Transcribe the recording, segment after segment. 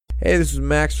Hey, this is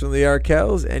Max from the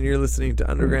Arkells, and you're listening to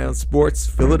Underground Sports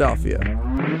Philadelphia.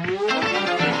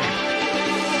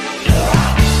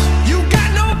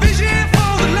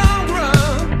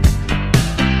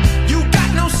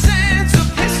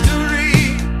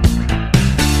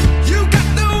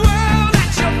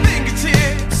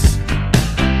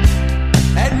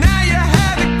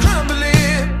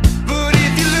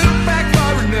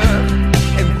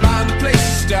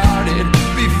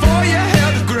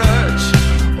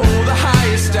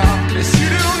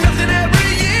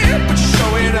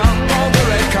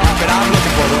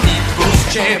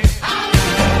 Champ.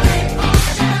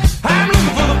 I'm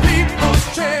looking for the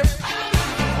people's champ.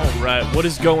 All right, what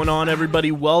is going on,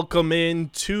 everybody? Welcome in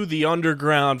to the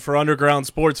Underground for Underground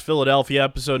Sports Philadelphia,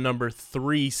 episode number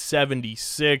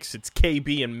 376. It's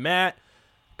KB and Matt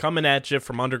coming at you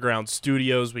from Underground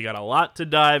Studios. We got a lot to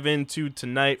dive into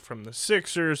tonight, from the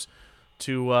Sixers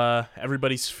to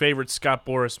everybody's favorite Scott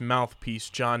Boras mouthpiece,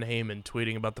 John Heyman,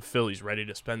 tweeting about the Phillies ready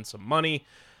to spend some money,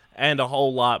 and a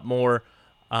whole lot more.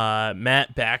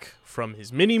 Matt back from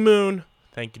his mini moon.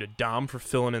 Thank you to Dom for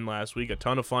filling in last week. A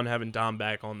ton of fun having Dom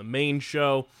back on the main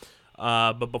show.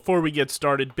 But before we get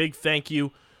started, big thank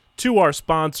you to our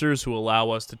sponsors who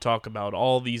allow us to talk about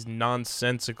all these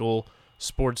nonsensical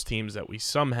sports teams that we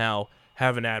somehow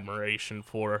have an admiration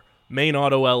for. Main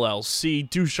Auto LLC,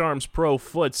 Ducharme's Pro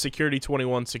Foot, Security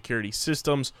 21 Security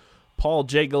Systems, Paul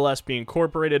J. Gillespie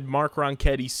Incorporated, Mark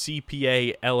Ronchetti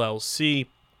CPA LLC,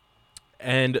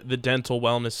 and the Dental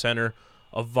Wellness Center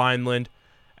of Vineland.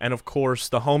 And, of course,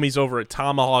 the homies over at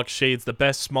Tomahawk Shades, the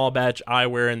best small batch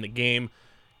eyewear in the game.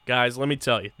 Guys, let me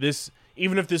tell you, this,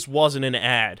 even if this wasn't an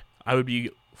ad, I would be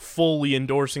fully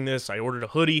endorsing this. I ordered a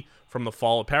hoodie from the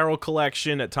fall apparel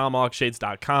collection at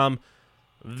tomahawkshades.com.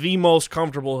 The most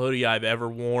comfortable hoodie I've ever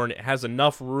worn. It has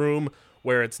enough room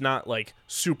where it's not, like,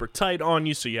 super tight on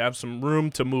you, so you have some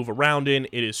room to move around in.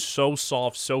 It is so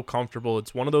soft, so comfortable.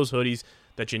 It's one of those hoodies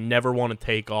that you never want to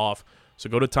take off. So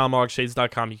go to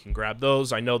tomahawkshades.com. You can grab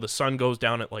those. I know the sun goes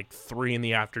down at like 3 in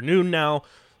the afternoon now.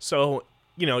 So,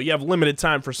 you know, you have limited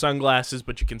time for sunglasses,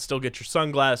 but you can still get your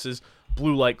sunglasses,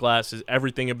 blue light glasses,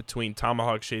 everything in between.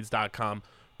 Tomahawkshades.com.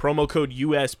 Promo code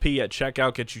USP at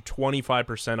checkout gets you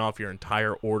 25% off your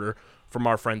entire order from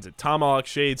our friends at Tomahawk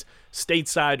Shades.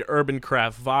 Stateside Urban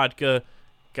Craft Vodka.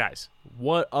 Guys,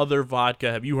 what other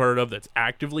vodka have you heard of that's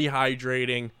actively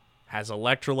hydrating, has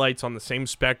electrolytes on the same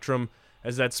spectrum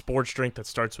as that sports drink that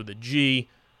starts with a G?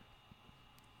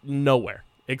 Nowhere,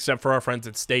 except for our friends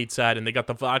at Stateside, and they got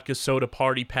the vodka soda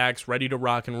party packs ready to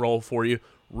rock and roll for you.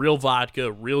 Real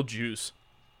vodka, real juice.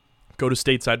 Go to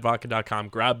statesidevodka.com,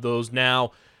 grab those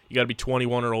now. You got to be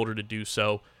 21 or older to do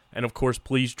so. And, of course,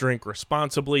 please drink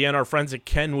responsibly. And our friends at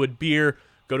Kenwood Beer,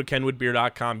 go to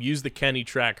kenwoodbeer.com. Use the Kenny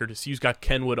tracker to see who's got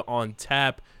Kenwood on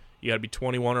tap. You got to be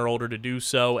 21 or older to do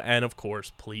so. And, of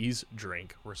course, please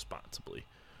drink responsibly.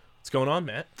 What's going on,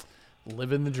 Matt?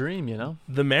 Living the dream, you know?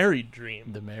 The married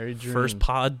dream. The married dream. First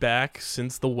pod back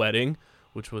since the wedding,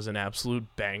 which was an absolute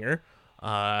banger.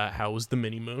 How was the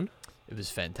mini moon? It was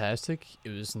fantastic. It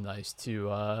was nice to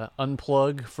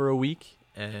unplug for a week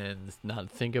and not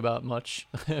think about much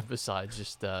besides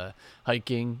just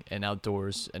hiking and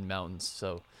outdoors and mountains.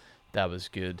 So that was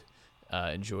good.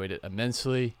 Enjoyed it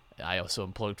immensely. I also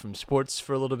unplugged from sports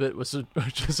for a little bit, which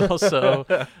was also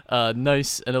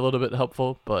nice and a little bit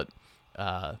helpful, but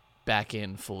back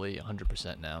in fully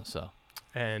 100% now. So,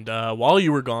 and while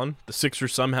you were gone, the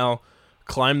Sixers somehow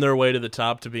climbed their way to the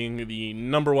top to being the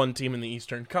number one team in the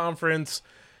Eastern Conference,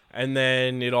 and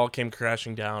then it all came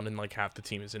crashing down, and like half the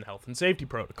team is in health and safety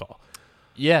protocol.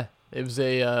 Yeah, it was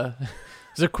a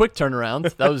quick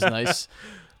turnaround. That was nice.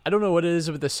 I don't know what it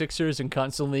is with the Sixers and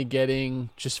constantly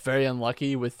getting just very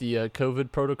unlucky with the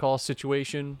COVID protocol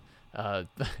situation.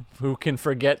 Who can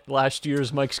forget last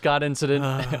year's Mike Scott incident?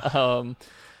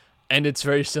 And it's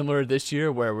very similar this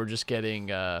year where we're just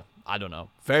getting, I don't know,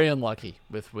 very unlucky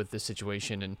with the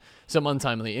situation and some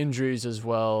untimely injuries as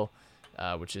well,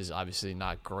 which is obviously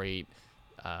not great.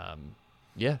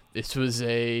 Yeah, it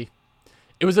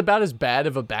was about as bad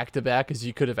of a back-to-back as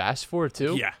you could have asked for,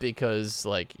 too. Yeah. Because,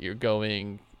 like, you're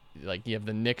going... Like, you have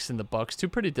the Knicks and the Bucks, two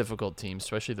pretty difficult teams,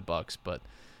 especially the Bucks, but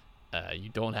you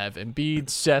don't have Embiid,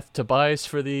 Seth, Tobias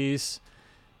for these.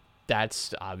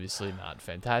 That's obviously not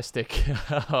fantastic.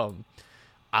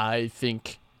 I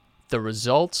think the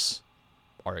results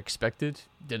are expected.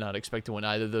 Did not expect to win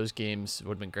either of those games. It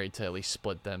would have been great to at least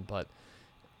split them, but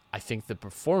I think the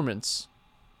performance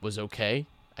was okay.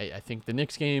 I think the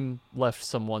Knicks game left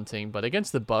some wanting, but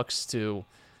against the Bucks to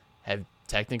have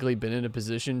technically been in a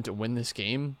position to win this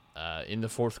game in the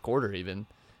fourth quarter even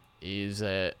is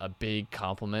a big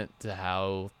compliment to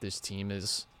how this team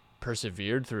has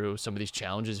persevered through some of these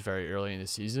challenges very early in the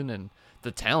season, and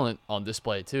the talent on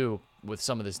display too, with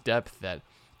some of this depth that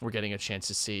we're getting a chance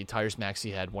to see. Tyrese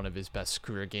Maxey had one of his best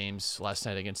career games last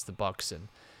night against the Bucks, and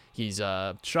he's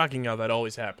shocking how that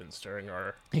always happens during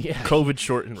our yeah, COVID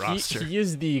shortened roster. He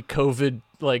is the COVID,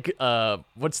 like,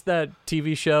 what's that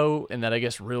TV show and that I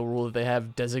guess real rule that they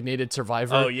have, designated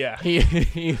survivor? Oh, yeah.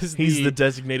 He's the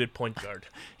designated point guard.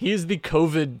 He is the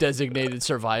COVID designated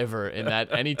survivor in that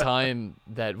any time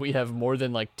that we have more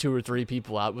than like 2 or 3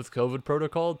 people out with COVID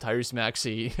protocol, Tyrese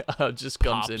Maxey just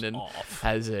comes Pops in and off.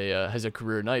 has a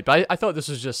career night. But I thought this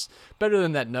was just better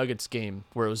than that Nuggets game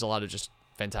where it was a lot of just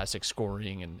fantastic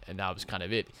scoring, and that was kind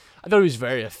of it. I thought he was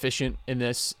very efficient in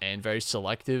this and very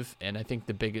selective, and I think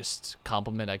the biggest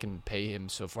compliment I can pay him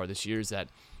so far this year is that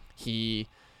he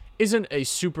isn't a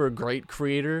super great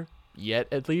creator yet,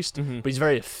 at least, but he's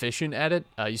very efficient at it.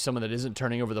 He's someone that isn't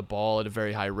turning over the ball at a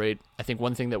very high rate. I think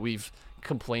one thing that we've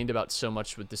complained about so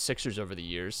much with the Sixers over the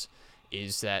years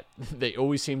is that they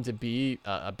always seem to be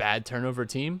a bad turnover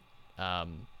team.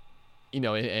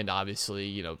 And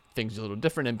obviously, things are a little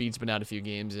different. Embiid's been out a few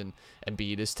games, and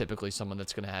Embiid is typically someone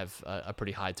that's going to have a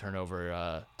pretty high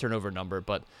turnover number.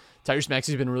 But Tyrese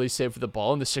Maxey's been really safe with the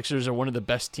ball, and the Sixers are one of the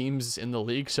best teams in the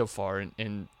league so far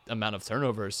in amount of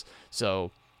turnovers.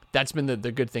 So that's been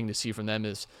the good thing to see from them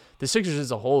is the Sixers as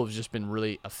a whole have just been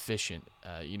really efficient.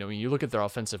 When you look at their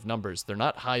offensive numbers, they're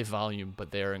not high volume,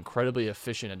 but they are incredibly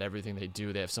efficient at everything they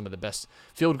do. They have some of the best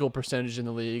field goal percentage in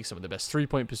the league, some of the best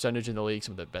 3-point percentage in the league,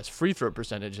 some of the best free throw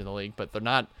percentage in the league, but they're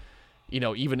not,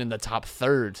 even in the top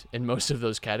third in most of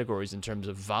those categories in terms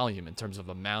of volume, in terms of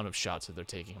amount of shots that they're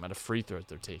taking, amount of free throws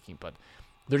they're taking. But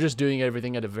they're just doing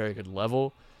everything at a very good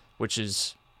level, which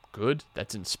is good.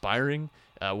 That's inspiring.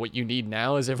 What you need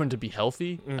now is everyone to be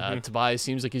healthy. Tobias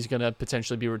seems like he's going to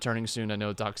potentially be returning soon. I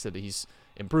know Doc said that he's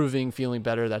improving, feeling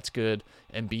better. That's good.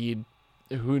 Embiid,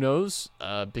 who knows?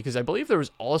 Because I believe there was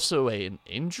also an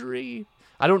injury.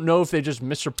 I don't know if they just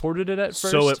misreported it at first.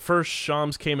 So at first,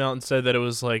 Shams came out and said that it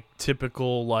was like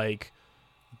typical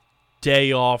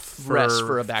day off for rest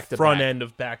for a back-to-back. Front end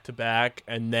of back-to-back,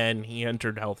 and then he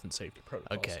entered health and safety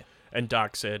protocols. Okay. And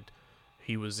Doc said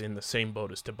he was in the same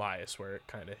boat as Tobias, where it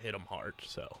kind of hit him hard.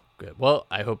 So good. Well,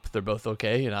 I hope they're both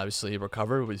okay and obviously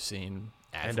recover. We've seen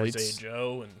athletes. And Isaiah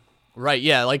Joe and right,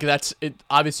 yeah, like that's it.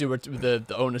 Obviously, the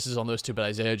onus is on those two, but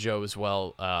Isaiah Joe as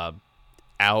well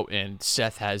out, and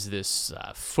Seth has this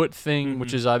foot thing,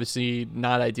 which is obviously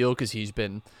not ideal because he's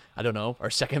been, I don't know, our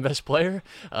second best player.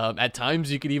 At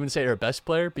times, you could even say our best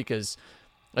player because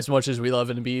as much as we love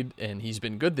Embiid and he's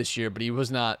been good this year, but he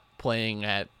was not playing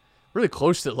at really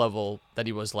close to the level that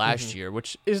he was last year,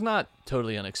 which is not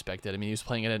totally unexpected. I mean, he was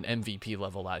playing at an MVP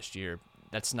level last year.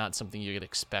 That's not something you could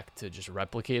expect to just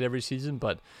replicate every season,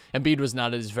 but Embiid was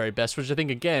not at his very best, which I think,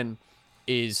 again,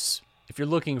 is if you're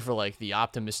looking for like the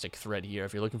optimistic thread here,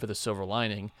 if you're looking for the silver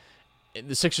lining,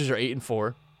 the Sixers are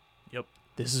 8-4. Yep.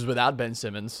 This is without Ben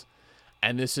Simmons,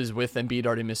 and this is with Embiid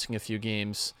already missing a few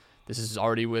games. This is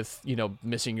already with,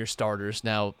 missing your starters.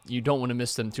 Now, you don't want to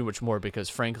miss them too much more because,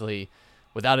 frankly,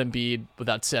 without Embiid,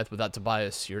 without Seth, without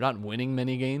Tobias, you're not winning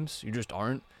many games. You just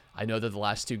aren't. I know that the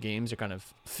last 2 games are kind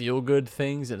of feel-good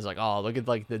things, and it's like, oh, look at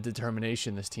like the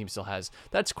determination this team still has.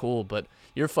 That's cool, but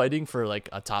you're fighting for like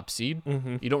a top seed.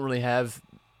 You don't really have,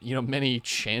 many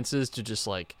chances to just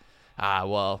like,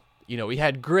 we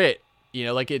had grit.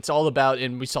 It's all about,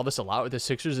 and we saw this a lot with the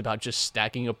Sixers, about just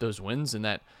stacking up those wins, and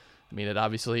that, it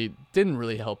obviously didn't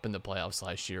really help in the playoffs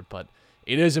last year, but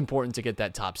it is important to get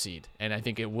that top seed, and I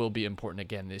think it will be important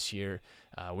again this year.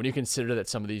 When you consider that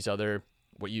some of these other,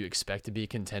 what you expect to be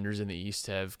contenders in the East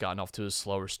have gotten off to a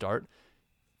slower start,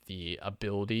 the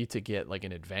ability to get like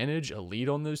an advantage, a lead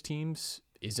on those teams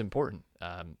is important.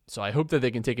 So I hope that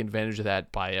they can take advantage of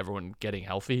that by everyone getting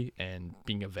healthy and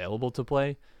being available to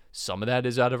play. Some of that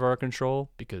is out of our control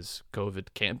because COVID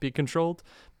can't be controlled,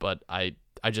 but I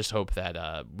just hope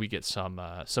that we get some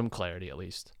clarity at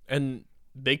least. And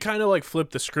they kind of like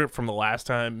flipped the script from the last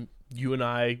time you and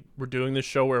I were doing this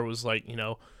show, where it was like,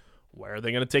 where are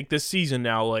they going to take this season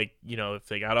now? Like, if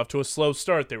they got off to a slow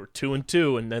start, they were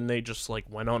 2-2, and then they just like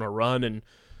went on a run, and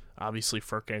obviously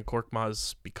Furkan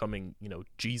Korkmaz becoming,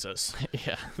 Jesus.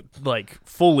 Yeah. Like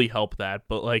fully help that.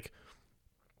 But like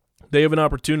they have an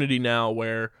opportunity now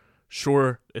where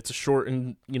sure, it's a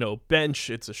shortened, bench,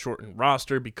 it's a shortened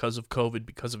roster because of COVID,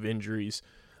 because of injuries.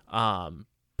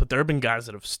 But there have been guys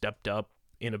that have stepped up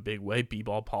in a big way.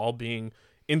 B-Ball Paul being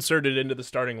inserted into the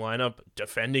starting lineup,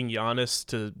 defending Giannis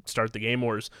to start the game,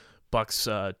 or as Buck's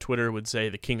Twitter would say,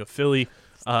 the King of Philly.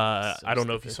 I don't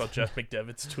know if you saw Jeff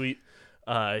McDevitt's tweet.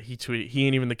 He tweeted, "He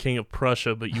ain't even the king of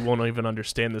Prussia, but you won't even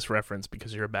understand this reference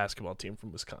because you're a basketball team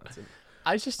from Wisconsin."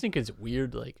 I just think it's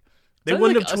weird. Like They it's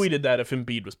wouldn't like have tweeted that if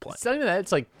Embiid was playing. It's not even that.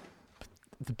 It's like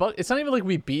it's not even like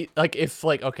we beat. Like if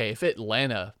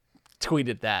Atlanta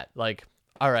tweeted that, like,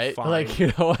 all right, Fine. like, you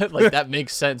know what, like that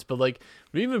makes sense. But like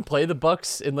we even play the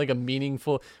Bucks in like a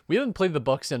meaningful. We haven't played the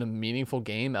Bucks in a meaningful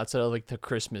game outside of like the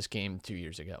Christmas game 2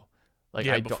 years ago. Like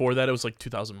Yeah, before that it was like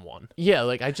 2001. Yeah,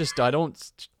 like I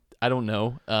don't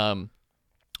know.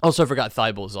 Also, I forgot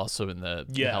Thibault is also in the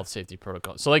health safety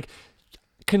protocol. So like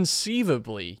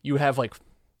conceivably, you have like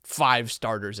 5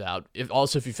 starters out. If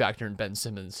you factor in Ben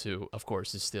Simmons, who of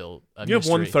course is still a You have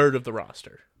mystery. 1/3 of the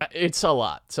roster. It's a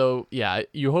lot. So yeah,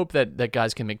 you hope that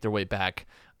guys can make their way back.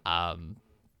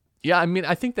 Yeah, I mean,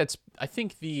 I think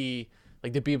the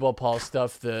B-ball Paul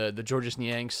stuff, the Georges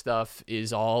Niang stuff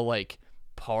is all like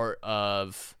part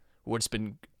of what's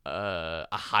been a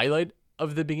highlight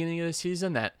of the beginning of the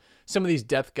season. That some of these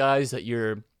depth guys that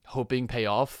you're hoping pay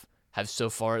off have so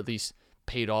far at least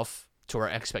paid off to our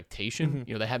expectation. Mm-hmm.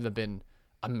 You know, they haven't been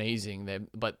amazing,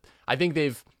 but I think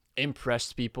they've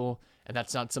impressed people, and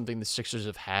that's not something the Sixers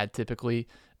have had typically.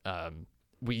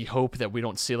 We hope that we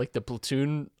don't see like the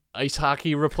platoon ice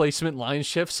hockey replacement line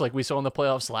shifts like we saw in the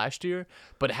playoffs last year,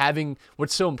 but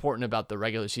what's so important about the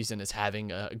regular season is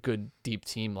having a good deep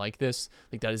team like this.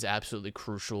 Like that is absolutely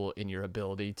crucial in your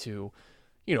ability to,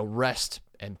 you know, rest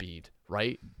Embiid,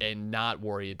 right? And not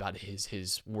worry about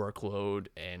his workload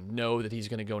and know that he's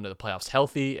going to go into the playoffs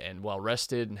healthy and well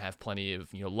rested and have plenty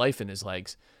of, you know, life in his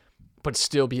legs, but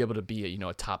still be able to be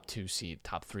a top 2 seed,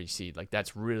 top 3 seed. Like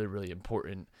that's really, really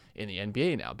important in the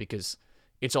NBA now because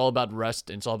it's all about rest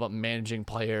and it's all about managing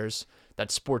players. That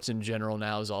sports in general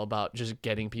now is all about just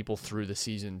getting people through the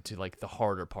season to like the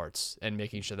harder parts and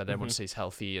making sure that everyone stays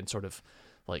healthy and sort of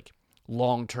like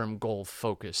long-term goal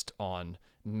focused on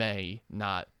May,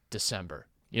 not December.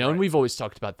 You know, and we've always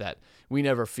talked about that. We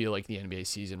never feel like the NBA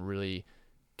season really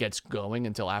gets going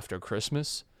until after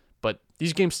Christmas, but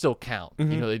these games still count. You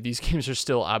know, these games are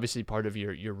still obviously part of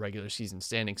your regular season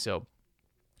standing. So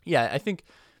yeah, I think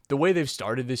the way they've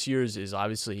started this year is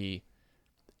obviously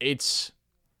it's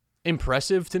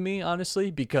impressive to me,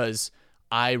 honestly, because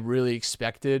I really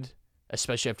expected,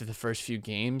 especially after the first few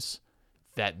games,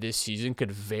 that this season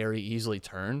could very easily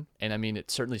turn. And I mean,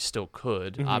 it certainly still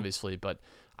could, obviously, but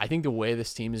I think the way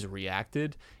this team has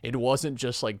reacted, it wasn't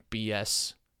just like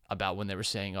BS about when they were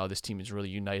saying, oh, this team is really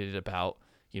united about,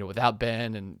 you know, without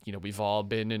Ben, and, you know, we've all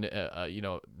been in, you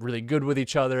know, really good with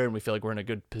each other and we feel like we're in a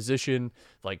good position.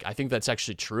 Like, I think that's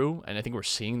actually true. And I think we're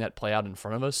seeing that play out in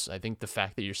front of us. I think the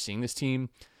fact that you're seeing this team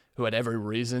who had every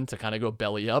reason to kind of go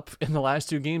belly up in the last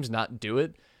 2 games, not do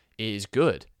it, is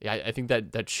good. I think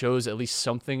that shows at least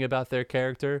something about their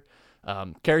character.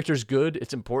 Character's good.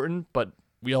 It's important, but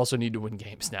we also need to win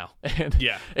games now. And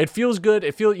Yeah. it feels good.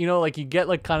 It feels, you know, like you get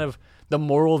like kind of the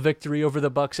moral victory over the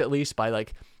Bucks at least by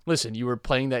like, listen, you were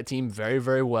playing that team very,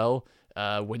 very well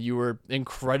when you were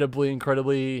incredibly,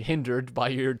 incredibly hindered by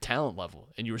your talent level,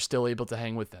 and you were still able to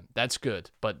hang with them. That's good.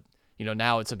 But, you know,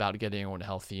 now it's about getting everyone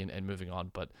healthy and moving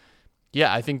on. But,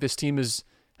 yeah, I think this team has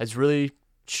really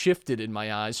shifted in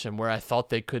my eyes from where I thought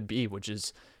they could be, which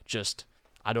is just,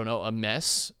 I don't know, a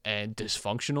mess and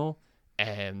dysfunctional.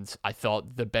 And I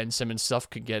thought the Ben Simmons stuff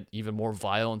could get even more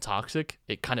vile and toxic.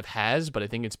 It kind of has, but I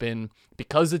think it's been,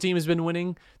 because the team has been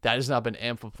winning, that has not been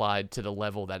amplified to the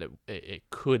level that it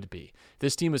could be.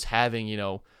 This team was having, you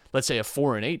know, let's say a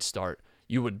 4-8 start,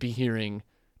 you would be hearing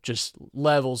just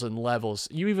levels and levels.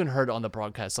 You even heard on the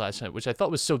broadcast last night, which I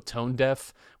thought was so tone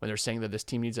deaf when they're saying that this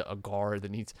team needs a guard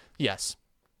that needs, yes,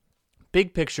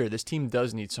 big picture, this team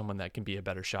does need someone that can be a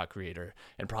better shot creator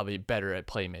and probably better at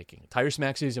playmaking. Tyrese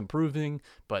Maxey is improving,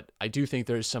 but I do think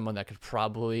there's someone that could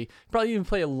probably even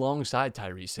play alongside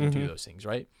Tyrese and do those things,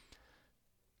 right?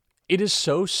 It is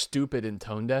so stupid and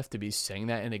tone deaf to be saying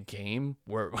that in a game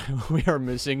where we are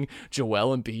missing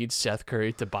Joel Embiid, Seth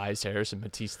Curry, Tobias Harris, and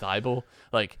Matisse Thybulle.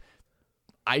 Like,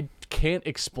 I can't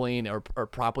explain or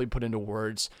properly put into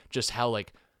words just how,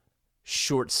 like,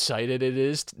 short-sighted it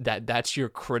is that's your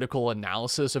critical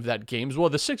analysis of that game. Well,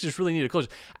 the Sixers really need to close.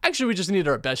 Actually, we just need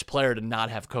our best player to not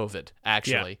have COVID,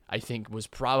 actually. Yeah. I think was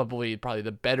probably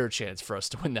the better chance for us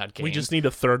to win that game. We just need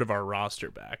 1/3 of our roster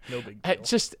back. No big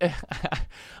deal.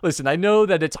 Listen, I know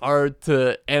that it's hard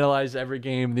to analyze every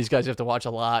game. These guys have to watch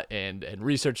a lot and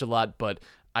research a lot, but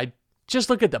I just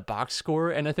look at the box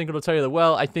score, and I think it'll tell you that,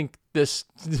 well, I think this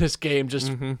game just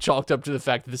chalked up to the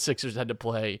fact that the Sixers had to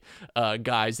play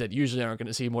guys that usually aren't going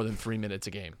to see more than 3 minutes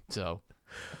a game. So,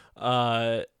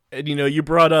 and you know, you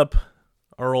brought up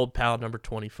our old pal number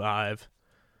 25.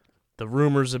 The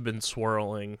rumors have been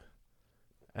swirling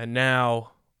And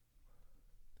now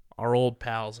our old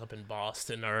pals up in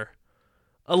Boston are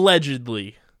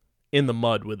allegedly in the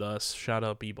mud with us. Shout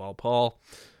out B-Ball Paul.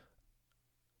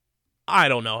 I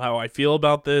don't know how I feel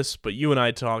about this, but you and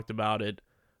I talked about it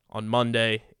on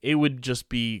Monday. It would just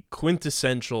be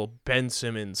quintessential Ben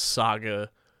Simmons saga.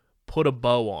 Put a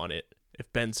bow on it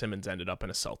if Ben Simmons ended up in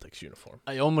a Celtics uniform.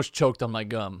 I almost choked on my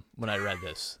gum when I read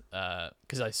this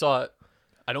because I saw it.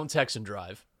 I don't text and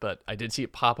drive, but I did see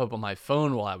it pop up on my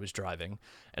phone while I was driving,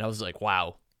 and I was like,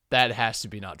 wow, that has to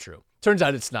be not true. Turns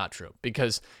out it's not true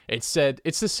because it said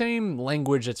it's the same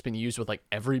language that's been used with like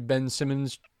every Ben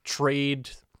Simmons trade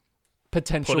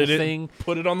potential thing.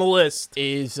 Put it on the list.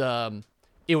 Is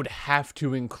it would have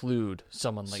to include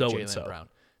someone like Jaylen So-and-so. Brown.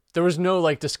 There was no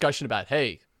like discussion about,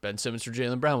 hey, Ben Simmons for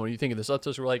Jaylen Brown. What do you think of this?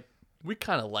 Celtics were like, we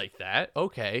kind of like that.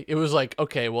 Okay. It was like,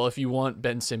 okay, well, if you want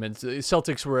Ben Simmons, the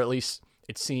Celtics were at least,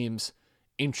 it seems,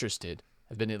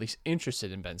 have been at least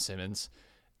interested in Ben Simmons.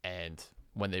 And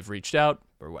when they've reached out,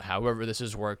 or however this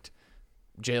has worked,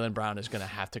 Jaylen Brown is going to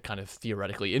have to kind of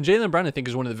theoretically. And Jaylen Brown, I think,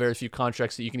 is one of the very few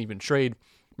contracts that you can even trade.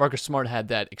 Marcus Smart had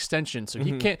that extension, so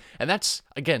he can't. And that's,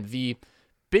 again, the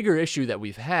bigger issue that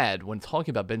we've had when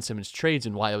talking about Ben Simmons trades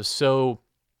and why I was so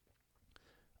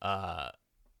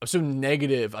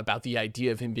negative about the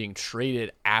idea of him being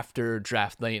traded after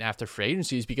draft night and after free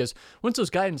agency is because once those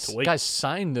guys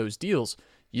sign those deals,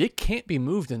 it can't be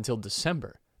moved until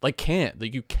December. Like,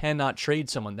 you cannot trade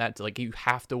someone that, like, you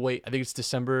have to wait. I think it's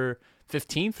December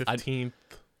 15th. 15th.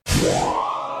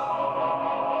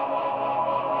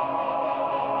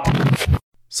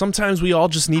 Sometimes we all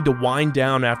just need to wind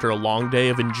down after a long day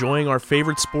of enjoying our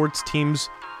favorite sports teams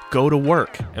go to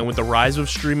work. And with the rise of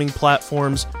streaming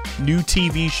platforms, new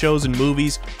TV shows and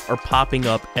movies are popping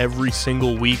up every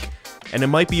single week, and it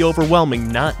might be overwhelming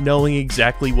not knowing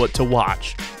exactly what to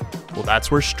watch. Well,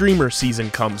 that's where Streamer Season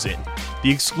comes in,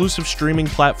 the exclusive streaming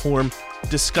platform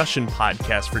discussion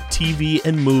podcast for TV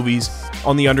and movies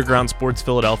on the Underground Sports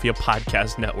Philadelphia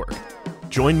podcast network.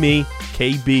 Join me,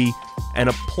 KB, and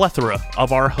a plethora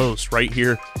of our hosts right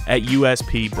here at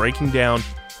USP breaking down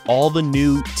all the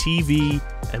new TV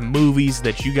and movies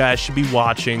that you guys should be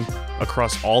watching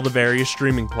across all the various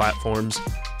streaming platforms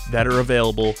that are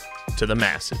available to the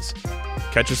masses.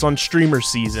 Catch us on Streamer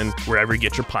Season wherever you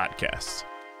get your podcasts.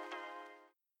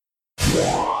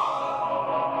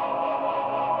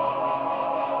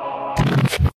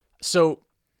 So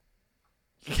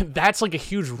that's like a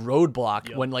huge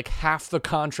roadblock when like half the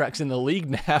contracts in the league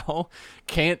now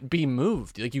can't be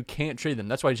moved. Like, you can't trade them.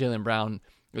 That's why Jaylen Brown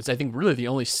is, I think, really the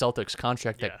only Celtics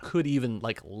contract that could even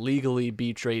like legally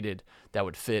be traded that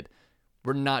would fit.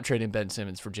 We're not trading Ben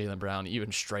Simmons for Jaylen Brown,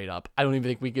 even straight up. I don't even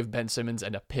think we give Ben Simmons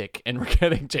and a pick and we're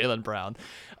getting Jaylen Brown.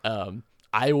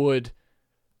 I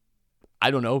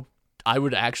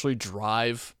would actually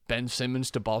drive Ben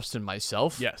Simmons to Boston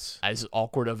myself. Yes. As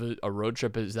awkward of a road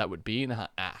trip as that would be, and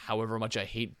however much I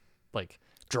hate like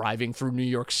driving through New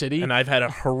York City. And I've had a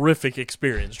horrific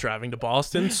experience driving to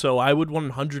Boston, so I would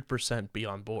 100% be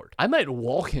on board. I might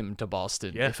walk him to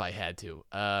Boston if I had to,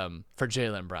 for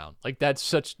Jaylen Brown. Like, that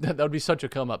would be such a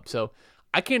come up. So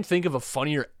I can't think of a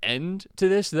funnier end to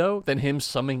this though than him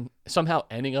somehow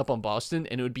ending up on Boston,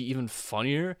 and it would be even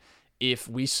funnier if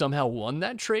we somehow won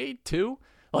that trade too.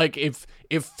 Like, if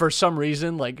for some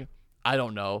reason, like, I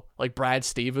don't know, like Brad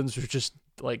Stevens was just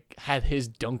like had his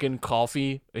Dunkin'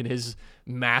 coffee in his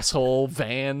masshole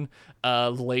van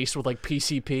laced with like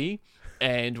PCP,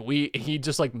 and he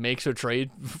just like makes a trade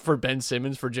for Ben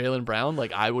Simmons for Jaylen Brown.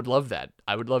 Like, I would love that.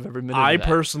 I would love every minute of that. I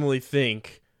personally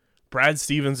think Brad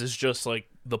Stevens is just like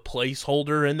the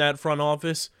placeholder in that front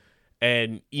office,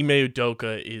 and Ime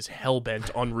Udoka is hell-bent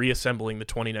on reassembling the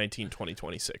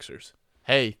 2019-2020 Sixers.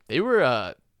 Hey, they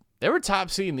were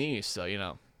top seed in the East, so, you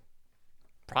know,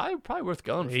 probably worth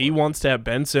going for. He wants to have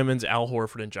Ben Simmons, Al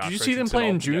Horford, and Josh Did you see them Richardson play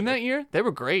in all June together. that year? They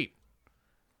were great.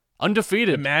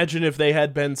 Undefeated. Imagine if they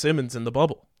had Ben Simmons in the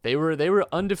bubble. They were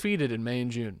undefeated in May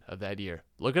and June of that year.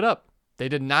 Look it up. They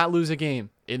did not lose a game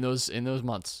in those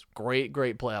months. Great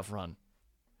playoff run.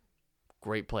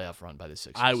 Great playoff run by the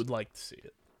Sixers. I would like to see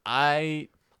it. I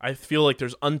feel like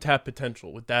there's untapped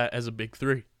potential with that as a big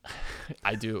three.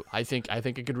 I do. I think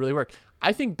it could really work.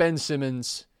 I think Ben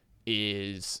Simmons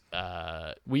is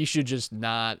we should just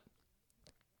not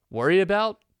worry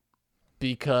about,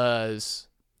 because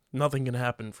Nothing can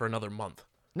happen for another month.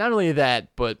 not only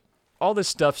that, but all this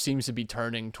stuff seems to be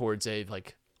turning towards a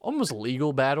like almost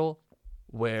legal battle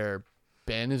where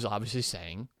Ben is obviously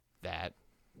saying that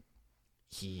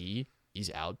he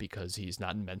is out because he's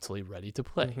not mentally ready to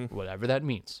play, whatever that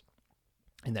means,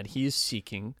 and that he is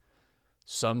seeking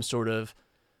some sort of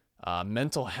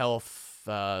mental health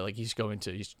like he's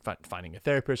finding a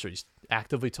therapist or he's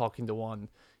actively talking to one,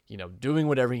 doing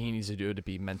whatever he needs to do to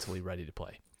be mentally ready to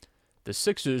play. The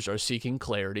Sixers are seeking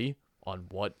clarity on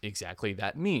what exactly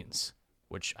that means,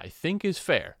 which I think is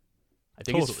fair. I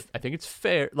think it's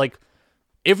fair. Like,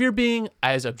 if you're being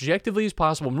as objectively as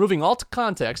possible, moving all to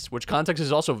context, which context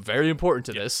is also very important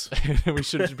to this. We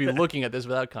should be looking at this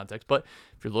without context. But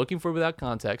if you're looking for without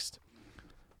context,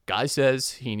 guy says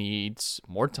he needs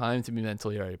more time to be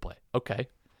mentally ready to play. Okay.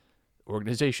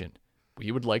 Organization,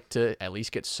 we would like to at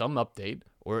least get some update,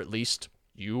 or at least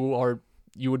you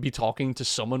would be talking to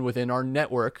someone within our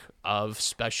network of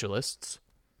specialists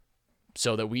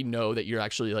so that we know that you're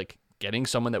actually like getting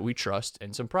someone that we trust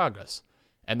and some progress.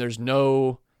 And there's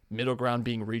no middle ground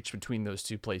being reached between those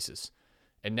two places.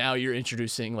 And now you're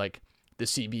introducing like the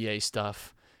CBA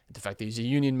stuff, the fact that he's a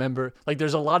union member. Like,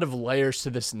 there's a lot of layers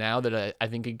to this now that I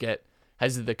think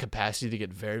has the capacity to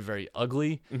get very, very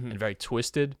ugly and very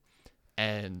twisted.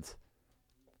 And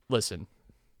listen,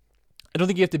 I don't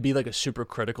think you have to be like a super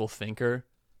critical thinker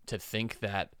to think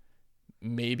that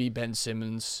maybe Ben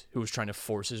Simmons, who was trying to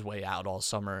force his way out all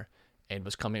summer and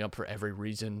was coming up for every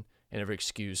reason and every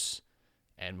excuse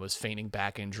and was feigning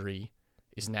back injury,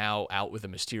 is now out with a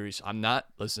mysterious... I'm not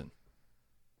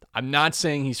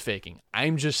saying he's faking.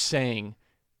 I'm just saying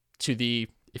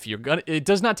it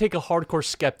does not take a hardcore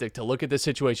skeptic to look at this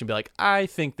situation and be like, I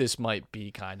think this might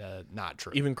be kind of not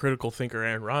true. Even critical thinker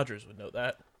Aaron Rodgers would know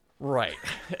that. Right.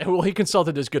 Well, he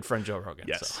consulted his good friend Joe Rogan.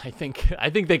 Yes. So I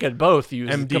think they could both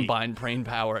use combined brain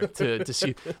power to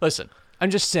see. Listen, I'm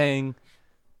just saying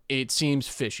it seems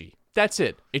fishy. That's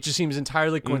it. It just seems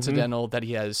entirely coincidental that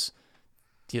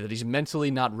he's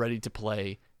mentally not ready to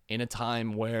play in a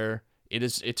time where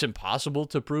it's impossible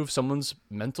to prove someone's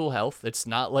mental health. It's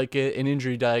not like an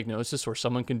injury diagnosis where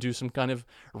someone can do some kind of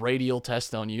radial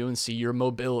test on you and see your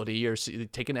mobility or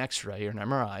take an X-ray or an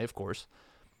MRI, of course.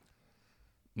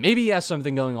 Maybe he has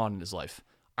something going on in his life.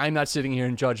 I'm not sitting here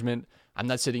in judgment. I'm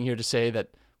not sitting here to say that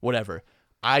whatever.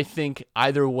 I think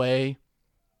either way,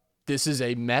 this is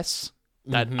a mess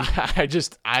that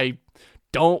I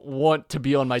don't want to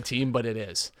be on my team, but it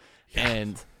is. Yeah.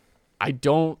 And I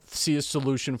don't see a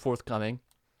solution forthcoming.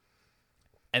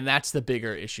 And that's the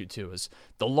bigger issue too, is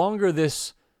the longer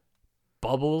this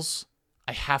bubbles,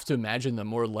 I have to imagine the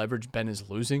more leverage Ben is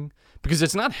losing, because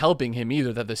it's not helping him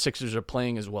either that the Sixers are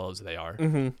playing as well as they are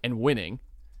and winning.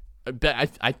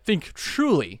 I think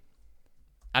truly,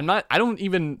 I don't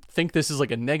even think this is like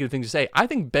a negative thing to say. I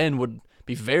think Ben would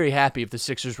be very happy if the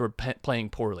Sixers were playing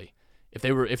poorly, if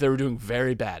they were doing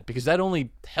very bad, because that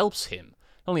only helps him.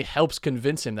 It only helps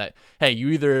convince him that, hey, you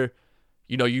either,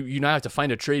 you now have to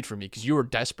find a trade for me because you are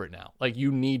desperate now. Like,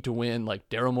 you need to win. Like,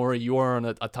 Daryl Morey, you are on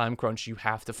a time crunch. You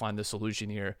have to find the solution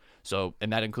here. So,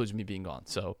 and that includes me being gone.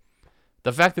 So,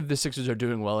 the fact that the Sixers are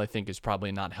doing well, I think, is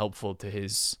probably not helpful to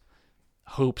his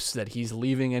hopes that he's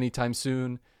leaving anytime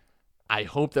soon. I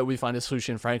hope that we find a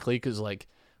solution, frankly, because, like,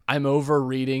 I'm over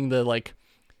reading the, like,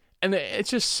 and it's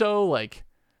just so, like,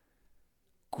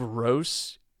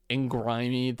 gross and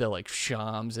grimy, the, like,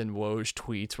 Shams and Woj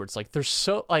tweets where it's like, they're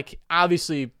so, like,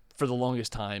 obviously, for the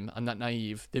longest time, I'm not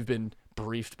naive, they've been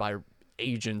briefed by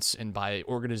agents and by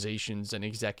organizations and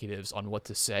executives on what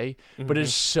to say, but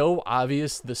it's so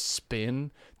obvious the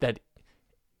spin that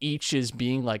each is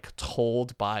being like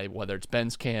told by, whether it's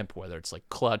Ben's camp, whether it's like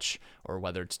Clutch, or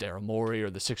whether it's Daryl Morey or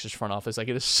the Sixers front office. Like,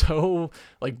 it is so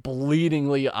like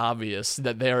bleedingly obvious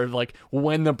that they're like,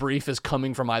 when the brief is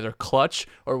coming from either Clutch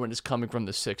or when it's coming from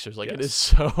the Sixers. Like, it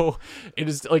is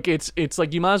like, it's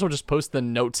like, you might as well just post the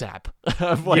notes app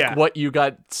of like what you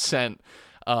got sent.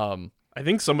 I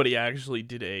think somebody actually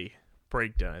did a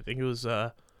breakdown. I think it was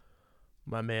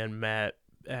my man Matt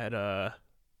at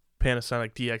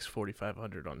Panasonic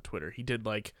DX4500 on Twitter. He did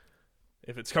like,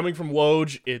 if it's coming from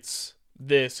Woj, it's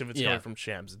this. If it's coming from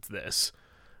Shams, it's this.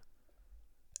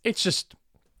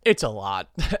 It's a lot.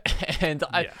 And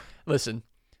listen,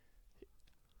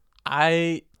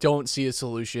 I don't see a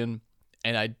solution,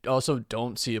 and I also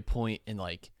don't see a point in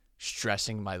like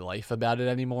stressing my life about it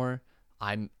anymore.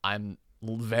 I'm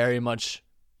very much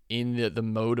in the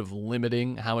mode of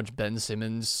limiting how much Ben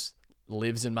Simmons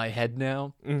lives in my head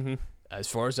now. As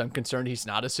far as I'm concerned, he's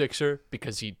not a Sixer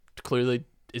because he clearly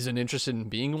isn't interested in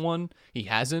being one. He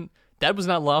hasn't. That was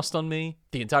not lost on me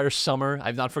the entire summer.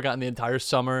 I've not forgotten the entire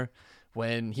summer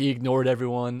when he ignored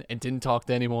everyone and didn't talk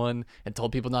to anyone and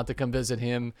told people not to come visit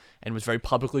him and was very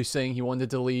publicly saying he wanted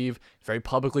to leave, very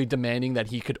publicly demanding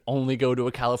that he could only go to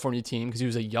a California team because he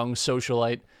was a young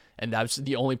socialite, and that's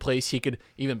the only place he could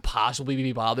even possibly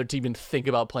be bothered to even think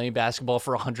about playing basketball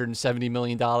for $170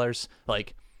 million.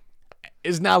 Like,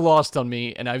 is now lost on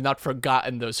me, and I've not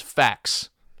forgotten those facts.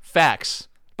 Facts,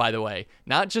 by the way.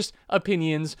 Not just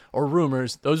opinions or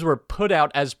rumors. Those were put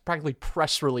out as practically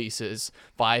press releases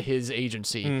by his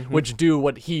agency, which do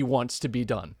what he wants to be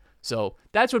done. So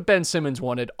that's what Ben Simmons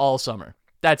wanted all summer.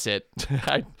 That's it.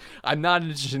 I'm not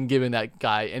interested in giving that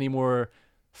guy any more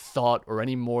thought or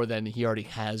any more than he already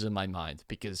has in my mind,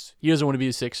 because he doesn't want to be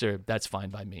a Sixer. That's fine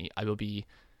by me. I will be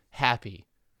happy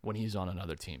when he's on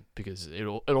another team, because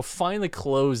it'll finally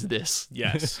close this.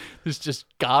 Yes. This just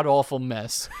god-awful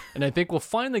mess. And I think will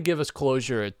finally give us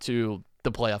closure to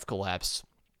the playoff collapse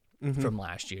from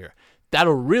last year.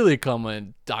 That'll really come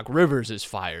when Doc Rivers is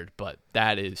fired, but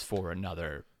that is for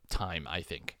another time, I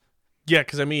think. Yeah,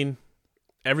 because, I mean,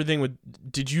 everything with...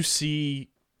 Did you see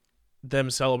them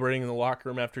celebrating in the locker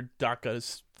room after Doc got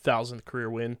his 1,000th career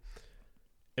win?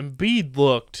 Embiid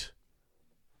looked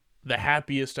the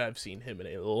happiest I've seen him in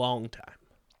a long time.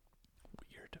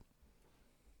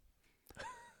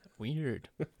 Weird.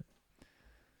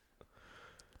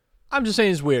 I'm just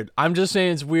saying it's weird. I'm just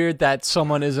saying it's weird that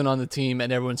someone isn't on the team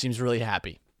and everyone seems really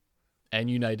happy and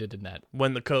united in that.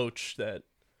 When the coach that,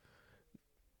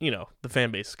 the fan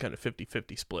base is kind of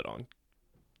 50-50 split on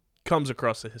comes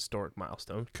across a historic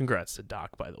milestone. Congrats to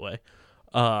Doc, by the way.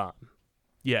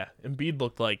 Yeah, Embiid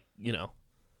looked like,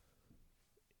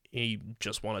 he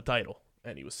just won a title,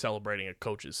 and he was celebrating a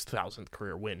coach's 1,000th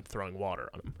career win, throwing water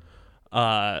on him.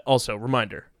 Also,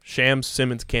 reminder, Shams,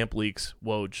 Simmons, camp leaks,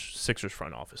 Woj, Sixers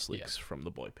front office leaks from the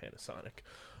boy Panasonic,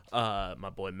 my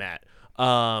boy Matt.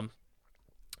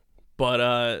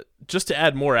 But just to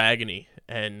add more agony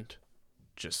and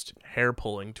just hair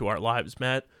pulling to our lives,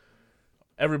 Matt,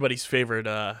 everybody's favorite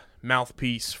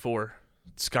mouthpiece for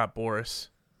Scott Boras,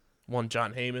 one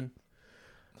John Heyman,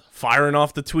 firing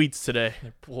off the tweets today.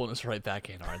 They're pulling us right back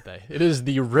in, aren't they? It is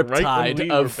the Right riptide when we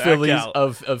were of back Phillies out.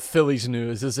 of Phillies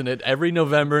news, isn't it? Every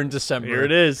November and December. Here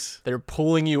it is. They're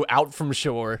pulling you out from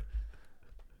shore.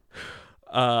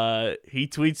 He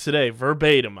tweets today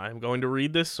verbatim. I'm going to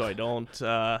read this so I don't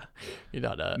You're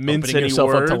not mince opening any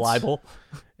yourself up to words. libel.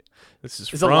 This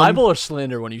is Is from it libel or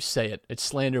slander when you say it? It's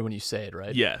slander when you say it,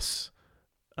 right? Yes.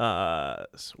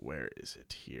 So where is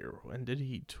it here? When did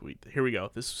he tweet? Here we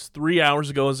go. This was 3 hours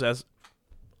ago as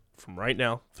from right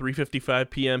now, 3:55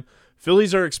 p.m.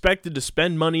 Phillies are expected to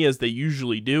spend money as they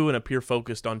usually do and appear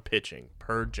focused on pitching,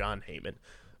 per John Heyman.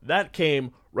 That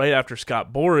came right after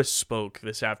Scott Boras spoke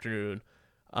this afternoon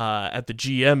at the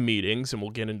GM meetings, and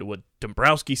we'll get into what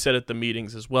Dombrowski said at the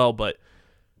meetings as well, but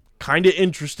kind of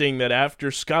interesting that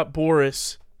after Scott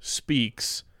Boras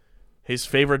speaks, his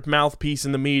favorite mouthpiece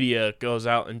in the media goes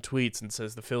out and tweets and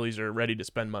says the Phillies are ready to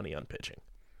spend money on pitching.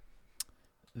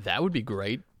 That would be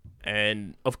great.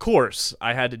 And, of course,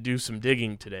 I had to do some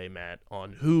digging today, Matt,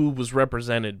 on who was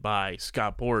represented by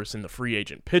Scott Boras in the free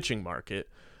agent pitching market.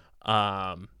 There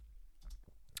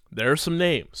are some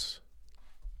names.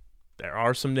 There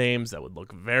are some names that would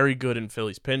look very good in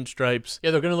Phillies pinstripes.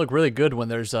 Yeah, they're going to look really good when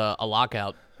there's a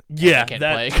lockout. Yeah, Can't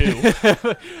that play.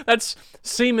 too. That's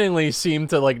seemed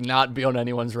to not be on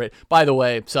anyone's radar. By the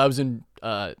way, so I was in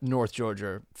North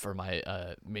Georgia for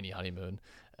my mini honeymoon,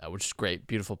 which is great,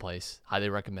 beautiful place, highly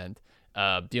recommend.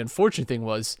 The unfortunate thing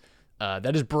was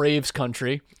that is Braves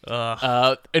country,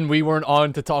 and we weren't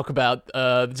on to talk about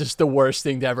just the worst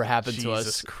thing to ever happen to us.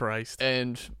 Jesus Christ.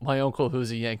 And my uncle,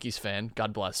 who's a Yankees fan,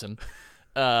 God bless him,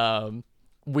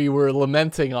 we were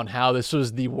lamenting on how this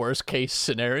was the worst case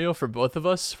scenario for both of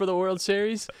us for the World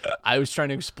Series. I was trying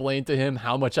to explain to him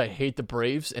how much I hate the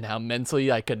Braves and how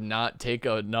mentally I could not take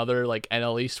another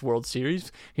NL East World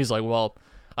Series. He's like, well,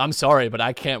 I'm sorry, but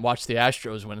I can't watch the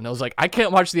Astros win. And I was like, I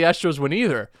can't watch the Astros win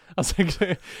either. I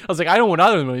was like, I don't want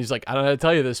either of them. He's like, I don't know how to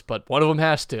tell you this, but one of them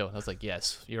has to. And I was like,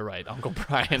 yes, you're right, Uncle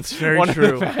Brian. It's very one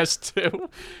true. of them has to.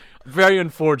 Very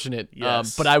unfortunate.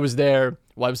 Yes. But I was there.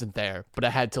 Well, I wasn't there, but I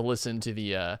had to listen to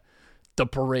the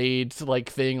parade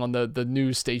thing on the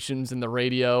news stations and the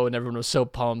radio, and everyone was so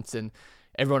pumped, and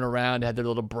everyone around had their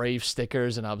little Brave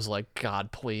stickers, and I was like,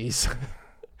 God, please.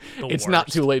 It's not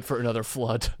too late for another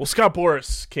flood. Well, Scott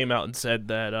Boras came out and said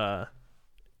that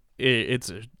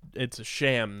it's a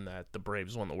sham that the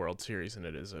Braves won the World Series, and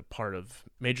it is a part of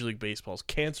Major League Baseball's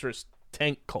cancerous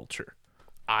tank culture.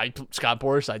 Scott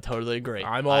Boras, I totally agree.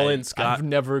 I'm all in, Scott. I've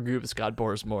never agreed with Scott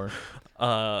Boras more.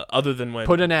 Other than when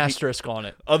Put an asterisk on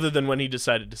it. Other than when he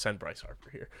decided to send Bryce Harper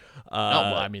here.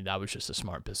 That was just a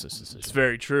smart business decision. It's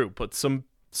very true. But some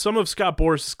of Scott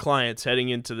Boras' clients heading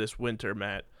into this winter,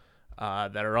 Matt,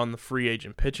 that are on the free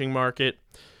agent pitching market,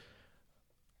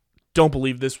 don't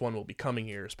believe this one will be coming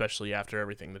here, especially after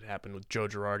everything that happened with Joe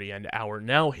Girardi and our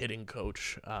now hitting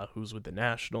coach, who's with the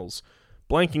Nationals.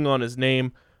 Blanking on his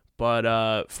name,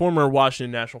 but former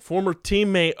Washington National, former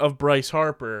teammate of Bryce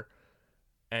Harper,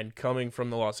 and coming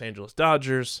from the Los Angeles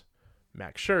Dodgers,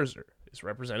 Max Scherzer is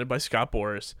represented by Scott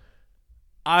Boras.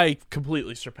 I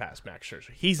completely surpassed Max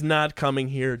Scherzer. He's not coming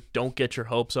here. Don't get your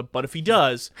hopes up. But if he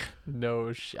does,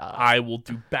 No shot. I will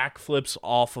do backflips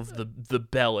off of the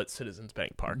bell at Citizens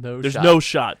Bank Park. There's shot. no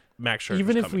shot Max Scherzer.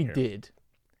 Even if we did,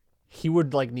 he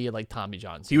would need Tommy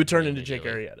John. He would turn into Jake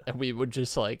Arrieta. And we would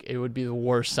just it would be the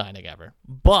worst signing ever.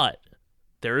 But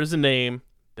there is a name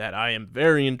that I am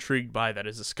very intrigued by that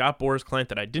is a Scott Boras client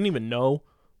that I didn't even know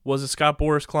was a Scott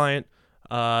Boras client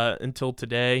until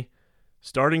today.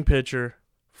 Starting pitcher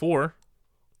for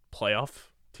playoff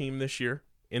team this year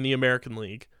in the American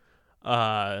League,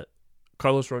 Carlos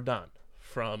Rodon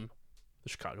from the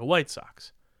Chicago White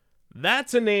Sox.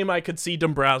 That's a name I could see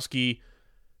Dombrowski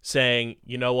saying,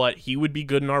 you know what, he would be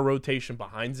good in our rotation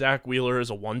behind Zach Wheeler as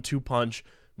a 1-2 punch,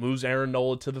 moves Aaron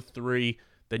Nola to the 3.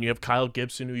 Then you have Kyle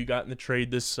Gibson, who you got in the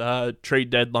trade this trade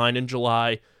deadline in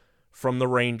July from the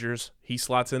Rangers. He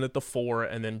slots in at the 4,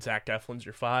 and then Zach Eflin's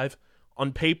your 5.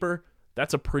 On paper,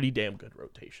 that's a pretty damn good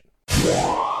rotation.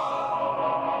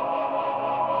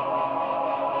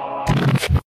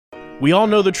 We all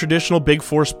know the traditional Big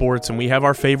Four sports, and we have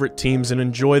our favorite teams and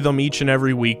enjoy them each and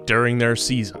every week during their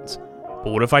seasons.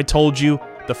 But what if I told you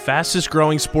the fastest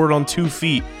growing sport on 2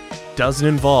 feet doesn't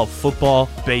involve football,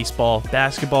 baseball,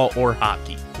 basketball, or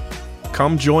hockey?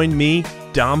 Come join me,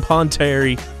 Dom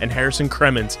Ponteri, and Harrison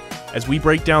Kremens as we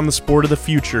break down the sport of the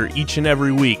future each and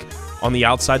every week on the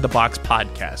Outside the Box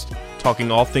podcast,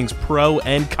 talking all things pro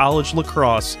and college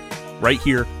lacrosse right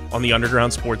here on the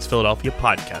Underground Sports Philadelphia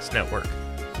Podcast Network.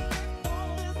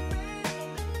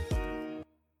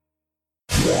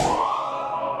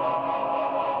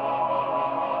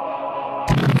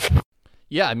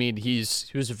 Yeah, I mean, he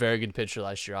was a very good pitcher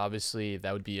last year. Obviously,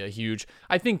 that would be a huge.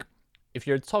 I think if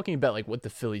you're talking about what the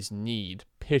Phillies need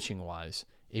pitching wise,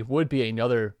 it would be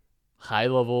another high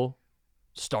level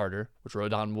starter, which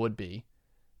Rodon would be,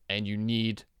 and you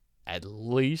need at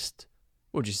least,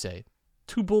 what would you say,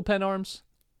 2 bullpen arms,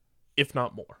 if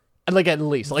not more. And at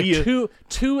least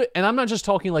two. And I'm not just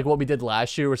talking what we did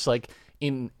last year, where it's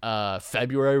in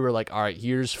February we're all right,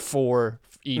 here's 4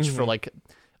 each for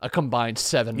a combined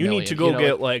 $7 million. You need to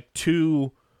go get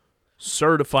 2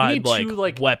 certified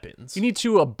weapons. You need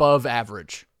 2 above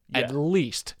average, at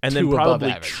least, and then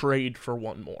probably trade for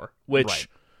 1 more, which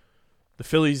the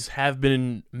Phillies have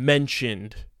been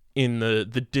mentioned in the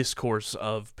discourse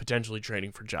of potentially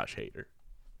trading for Josh Hader.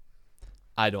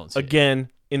 I don't see again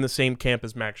in the same camp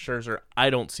as Max Scherzer. I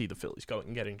don't see the Phillies going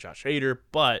and getting Josh Hader,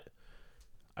 but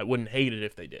I wouldn't hate it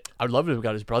if they did. I'd love to have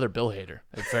got his brother Bill Hader,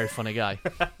 a very funny guy.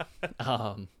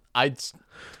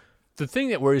 The thing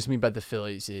that worries me about the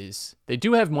Phillies is they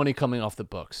do have money coming off the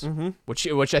books,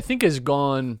 which I think has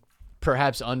gone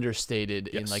perhaps understated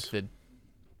in the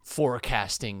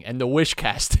forecasting and the wish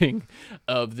casting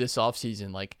of this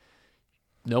offseason.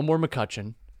 No more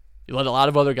McCutchen. You let a lot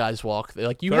of other guys walk.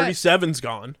 37's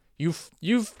gone.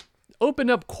 You've opened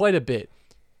up quite a bit.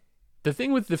 The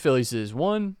thing with the Phillies is,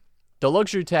 one, the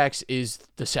luxury tax is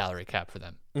the salary cap for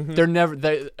them.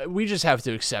 We just have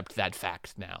to accept that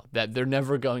fact now, that they're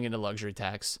never going into luxury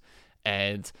tax.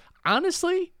 And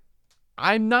honestly,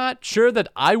 I'm not sure that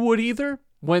I would either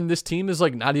when this team is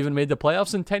not even made the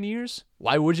playoffs in 10 years.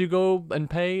 Why would you go and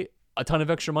pay a ton of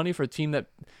extra money for a team that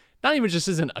not even just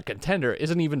isn't a contender,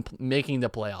 isn't even making the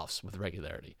playoffs with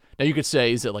regularity? Now you could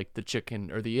say, is it the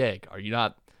chicken or the egg? Are you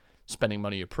not spending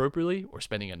money appropriately or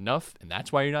spending enough, and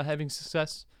that's why you're not having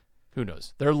success? Who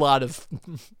knows? There are a lot of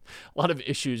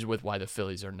issues with why the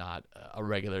Phillies are not a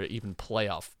regular, even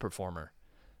playoff performer.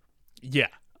 Yeah.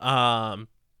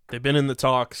 They've been in the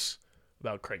talks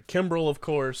about Craig Kimbrell, of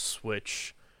course,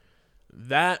 which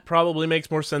that probably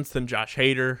makes more sense than Josh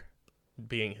Hader,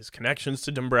 being his connections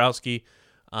to Dombrowski.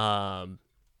 Again,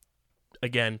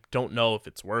 don't know if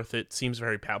it's worth it. Seems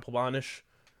very Papelbon-ish,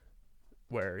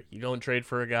 where you go and trade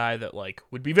for a guy that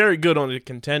would be very good on a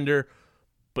contender,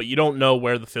 but you don't know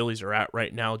where the Phillies are at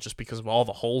right now just because of all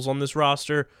the holes on this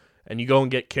roster. And you go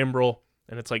and get Kimbrell,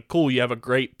 and it's cool, you have a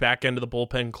great back end of the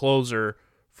bullpen closer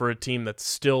for a team that's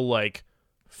still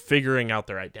figuring out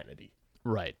their identity.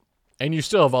 Right. And you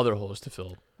still have other holes to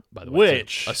fill, by the way.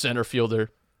 Which a center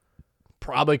fielder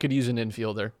probably could use an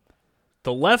infielder.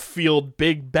 The left field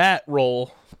big bat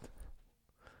role,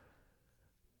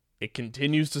 it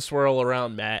continues to swirl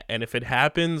around, Matt, and if it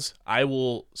happens, I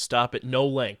will stop at no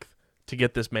length to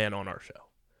get this man on our show.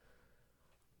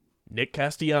 Nick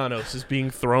Castellanos is being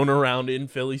thrown around in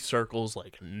Philly circles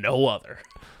like no other.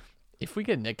 If we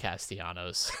get Nick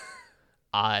Castellanos,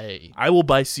 I will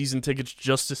buy season tickets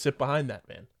just to sit behind that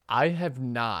man. I have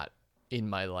not in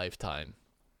my lifetime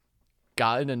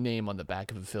gotten a name on the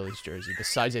back of a Phillies jersey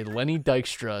besides a Lenny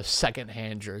Dykstra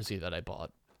secondhand jersey that I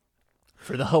bought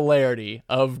for the hilarity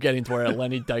of getting to wear a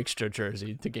Lenny Dykstra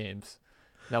jersey to games.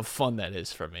 And how fun that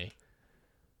is for me.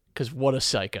 Because what a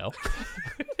psycho.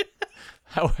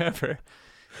 However,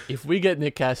 if we get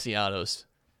Nick Castellanos,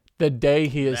 the day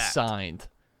he is signed,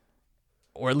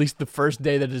 or at least the first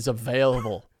day that is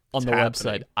available on the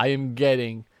website, I am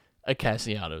getting a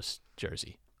Castellanos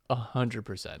jersey.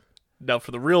 100%. Now,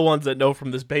 for the real ones that know from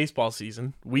this baseball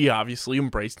season, we obviously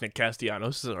embraced Nick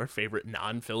Castellanos as our favorite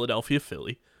non-Philadelphia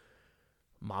Philly.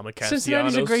 Mama Castellanos.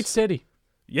 Cincinnati's a great city.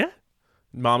 Yeah.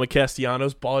 Mama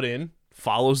Castellanos bought in,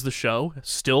 follows the show,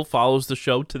 still follows the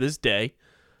show to this day.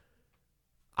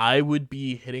 I would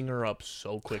be hitting her up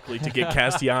so quickly to get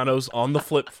Castellanos on the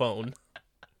flip phone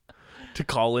to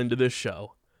call into this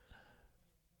show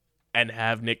and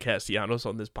have Nick Castellanos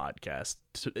on this podcast.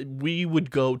 We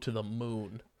would go to the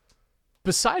moon.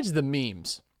 Besides the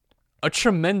memes, a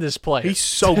tremendous player. He's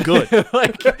so good.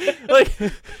 like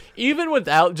even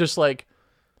without just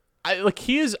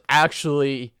he is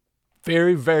actually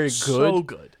very, very good. So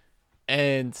good.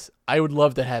 And I would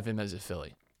love to have him as a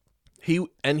Philly. He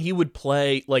would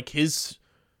play like his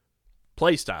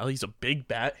play style. He's a big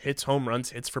bat, hits home runs,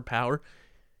 hits for power.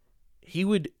 He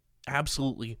would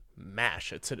absolutely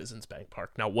mash at Citizens Bank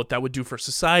Park. Now, what that would do for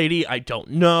society, I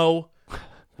don't know.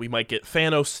 We might get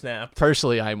Thanos snapped.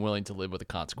 Personally, I'm willing to live with the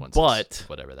consequences. But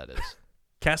whatever that is.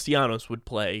 Castellanos would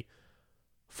play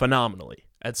phenomenally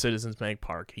at Citizens Bank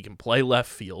Park. He can play left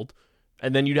field.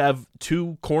 And then you'd have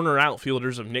two corner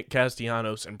outfielders of Nick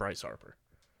Castellanos and Bryce Harper.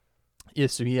 Yeah,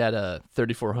 so he had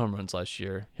 34 home runs last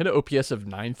year. He had an OPS of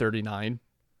 939,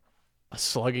 a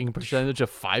slugging percentage of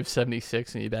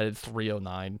 576, and he batted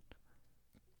 309.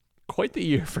 Quite the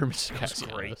year for Mr.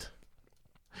 Castellanos. Great.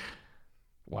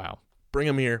 Wow. Bring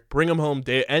him here. Bring him home.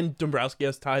 And Dombrowski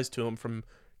has ties to him from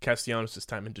Castellanos'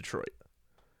 time in Detroit.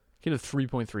 He had a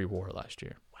 3.3 WAR last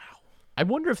year. Wow. I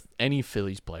wonder if any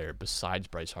Phillies player besides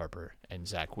Bryce Harper and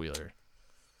Zach Wheeler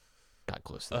got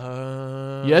close to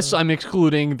that. Yes, I'm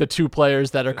excluding the two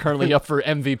players that are currently up for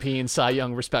MVP and Cy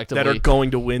Young, respectively. That are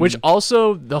going to win. Which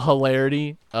also, the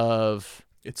hilarity of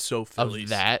it's so Phillies. Of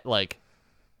that,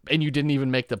 and you didn't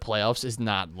even make the playoffs is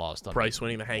not lost on Bryce me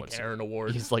winning the Hank whatsoever. Aaron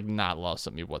Award. He's not lost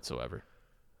on me whatsoever.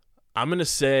 I'm going to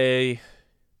say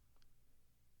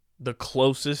the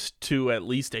closest to at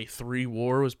least a 3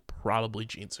 WAR was probably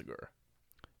Gene Segura.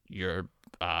 You're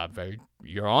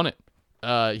on it.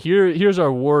 Here's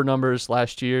our WAR numbers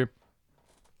last year.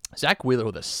 Zach Wheeler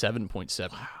with a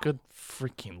 7.7. Wow. Good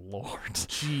freaking lord.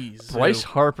 Jeez. Bryce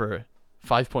Harper,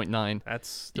 5.9. That's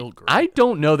still great. I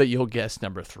don't know that you'll guess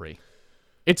number 3.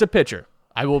 It's a pitcher.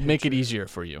 I will make it easier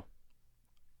for you.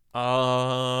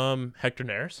 Hector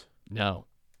Neris? No.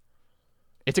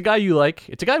 It's a guy you like.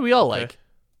 It's a guy we all like.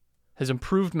 Has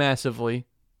improved massively.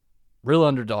 Real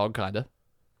underdog, kind of.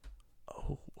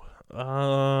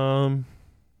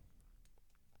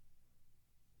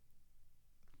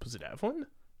 Was it Evelyn?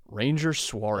 Ranger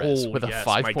Suarez with a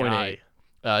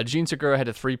 5.8. Gene Segura had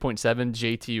a 3.7.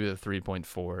 JT with a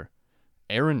 3.4.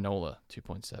 Aaron Nola,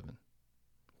 2.7.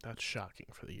 That's shocking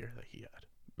for the year that he had.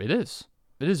 It is.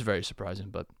 It is very surprising,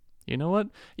 but you know what?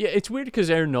 Yeah, it's weird because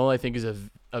Aaron Nola, I think, is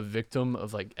a victim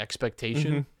of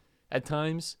expectation at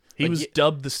times. He was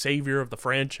dubbed the savior of the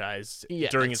franchise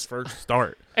during his first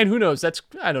start. And who knows? That's,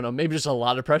 I don't know, maybe just a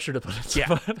lot of pressure to put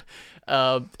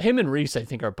into him and Reese, I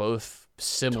think, are both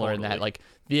similar in that,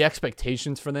 the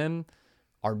expectations for them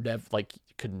are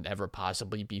could never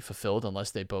possibly be fulfilled unless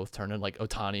they both turn in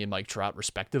Ohtani and Mike Trout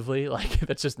respectively.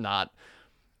 That's just not,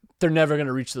 they're never going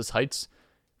to reach those heights.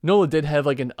 Nola did have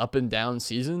an up and down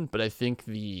season, but I think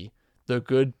the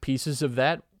good pieces of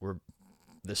that were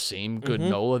the same good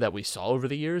Nola that we saw over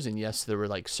the years. And yes, there were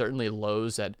certainly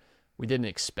lows that we didn't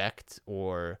expect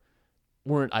or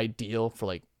weren't ideal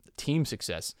for team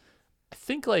success. I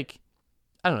think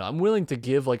I don't know, I'm willing to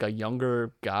give a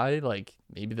younger guy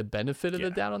maybe the benefit of the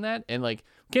doubt on that. And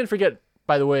can't forget,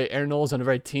 by the way, Aaron Nola's on a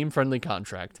very team friendly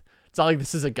contract. It's not like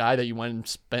this is a guy that you went and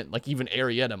spent even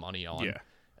Arrieta money on.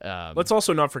 Yeah. Let's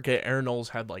also not forget Aaron Nola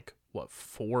had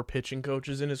 4 pitching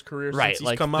coaches in his career since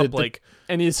he's come up.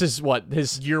 And this is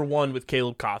his year 1 with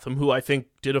Caleb Cotham, who I think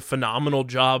did a phenomenal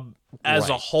job as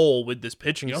a whole with this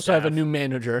pitching staff. You also staff. have a new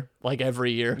manager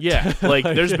every year. Yeah,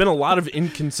 there's been a lot of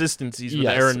inconsistencies with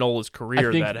Aaron Nola's career.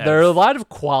 I think there are a lot of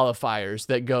qualifiers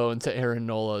that go into Aaron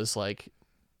Nola's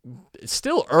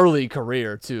still early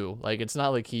career too. It's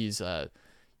not he's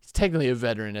technically a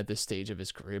veteran at this stage of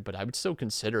his career, but I would still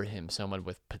consider him someone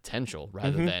with potential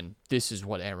rather than this is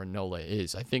what Aaron Nola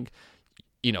is. I think,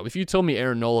 if you told me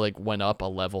Aaron Nola went up a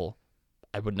level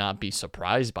I would not be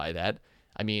surprised by that.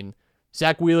 I mean,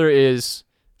 Zach Wheeler is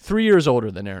 3 years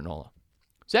older than Aaron Nola.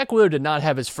 Zach Wheeler did not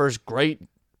have his first great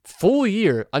full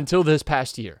year until this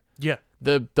past year. Yeah.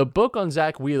 The book on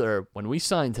Zach Wheeler, when we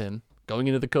signed him going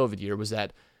into the COVID year, was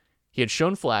that he had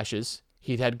shown flashes.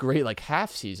 He'd had great like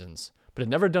half seasons, but had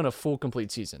never done a full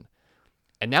complete season.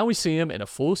 And now we see him in a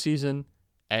full season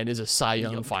and is a Cy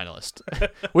Young finalist,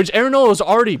 which Aaron Nola was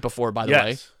already before, by the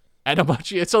way. And a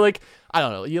bunch of, so like, I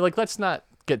don't know. You like, let's not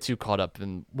get too caught up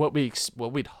in what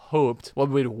we'd hoped, what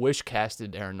we'd wish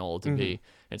casted Aaron Nola to be.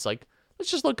 And it's like,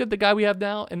 let's just look at the guy we have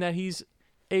now and that he's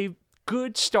a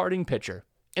good starting pitcher.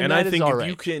 And I think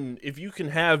if you can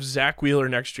have Zach Wheeler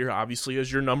next year, obviously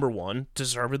as your number one,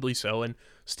 deservedly so. And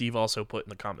Steve also put in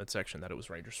the comment section that it was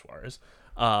Ranger Suarez.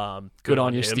 Good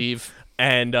on you, him. Steve.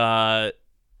 And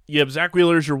you have Zach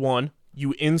Wheeler as your one.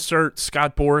 You insert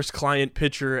Scott Boras, client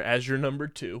pitcher, as your number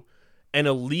two, and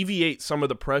alleviate some of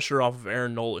the pressure off of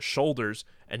Aaron Nola's shoulders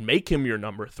and make him your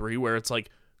number three, where it's like,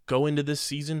 go into this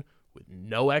season with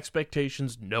no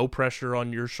expectations, no pressure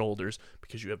on your shoulders,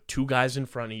 because you have two guys in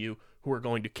front of you who are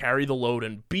going to carry the load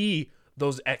and be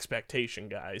those expectation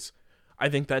guys. I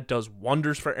think that does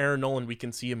wonders for Aaron Nola. We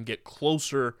can see him get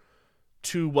closer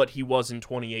to what he was in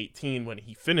 2018 when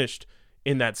he finished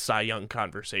in that Cy Young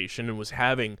conversation and was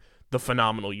having the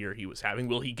phenomenal year he was having.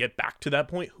 Will he get back to that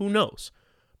point? Who knows?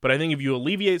 But I think if you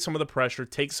alleviate some of the pressure,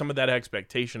 take some of that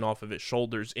expectation off of his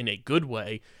shoulders in a good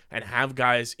way, and have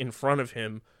guys in front of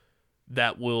him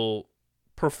that will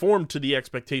perform to the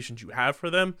expectations you have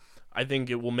for them, I think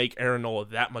it will make Aaron Nola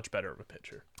that much better of a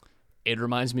pitcher. It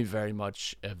reminds me very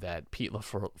much of that Pete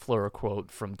LaFleur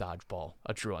quote from Dodgeball,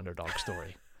 a true underdog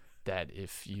story. That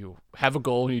if you have a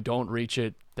goal and you don't reach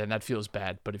it, then that feels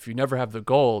bad. But if you never have the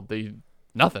goal,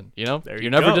 nothing, you know? You're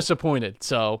never disappointed.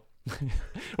 So,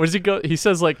 where does he go? He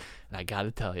says, like, and I got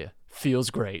to tell you, feels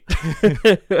great.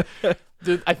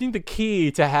 I think the key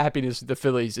to happiness with the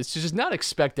Phillies is to just not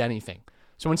expect anything.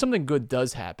 So when something good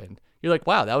does happen, you're like,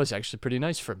 wow, that was actually pretty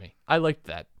nice for me. I liked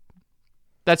that.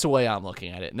 That's the way I'm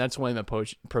looking at it. And that's the way I'm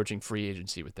approaching free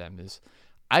agency with them is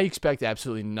I expect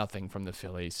absolutely nothing from the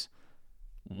Phillies.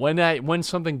 When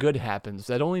something good happens,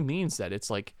 that only means that it's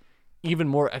like even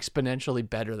more exponentially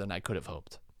better than I could have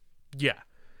hoped. Yeah.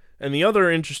 And the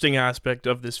other interesting aspect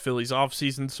of this Phillies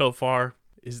offseason so far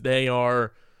is they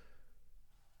are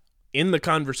in the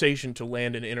conversation to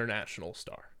land an international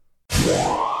star.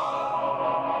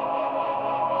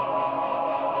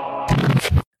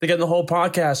 The Get in the Hole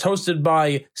podcast, hosted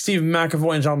by Steve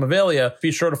McAvoy and John Mavalia.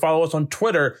 Be sure to follow us on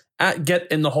Twitter at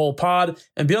Get in the Hole Pod,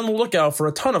 and be on the lookout for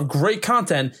a ton of great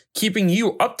content keeping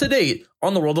you up to date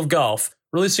on the world of golf.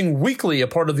 Releasing weekly, a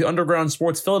part of the Underground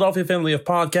Sports Philadelphia family of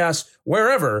podcasts,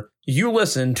 wherever you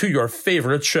listen to your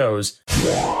favorite shows.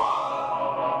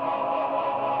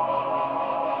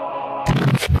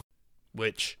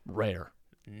 Which rare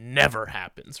never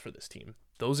happens for this team.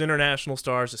 Those international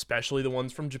stars, especially the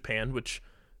ones from Japan, which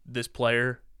this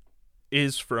player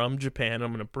is from Japan.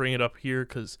 I'm going to bring it up here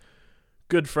because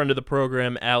good friend of the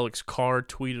program, Alex Carr,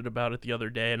 tweeted about it the other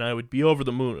day, and I would be over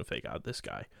the moon if they got this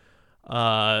guy.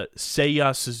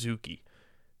 Seiya Suzuki.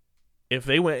 If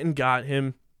they went and got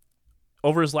him,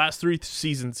 over his last 3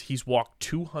 seasons, he's walked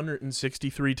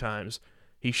 263 times.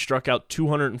 He struck out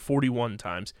 241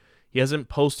 times. He hasn't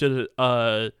posted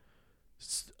a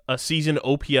season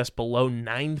OPS below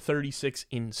 936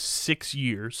 in 6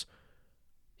 years.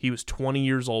 He was 20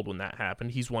 years old when that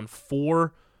happened. He's won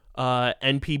 4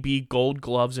 NPB Gold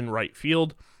Gloves in right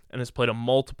field and has played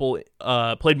multiple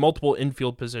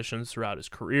infield positions throughout his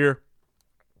career.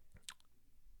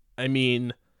 I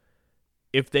mean,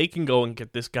 if they can go and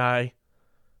get this guy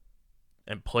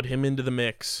and put him into the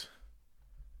mix,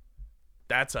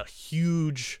 that's a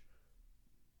huge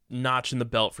notch in the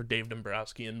belt for Dave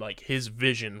Dombrowski and like his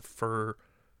vision for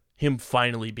him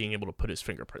finally being able to put his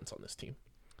fingerprints on this team.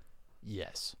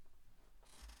 Yes.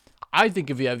 I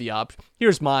think if you have the option,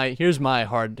 here's my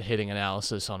hard-hitting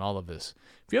analysis on all of this.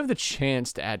 If you have the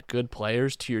chance to add good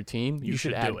players to your team, you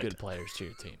should add good players to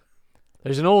your team.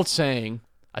 There's an old saying,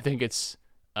 I think it's,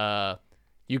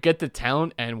 you get the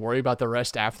talent and worry about the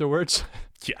rest afterwards.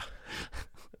 Yeah.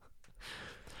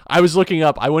 I was looking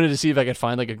up. I wanted to see if I could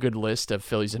find like a good list of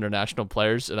Phillies international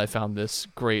players, and I found this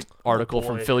great article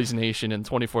from Phillies Nation in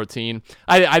 2014.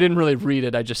 I didn't really read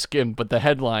it. I just skimmed, but the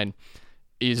headline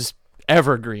is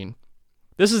evergreen.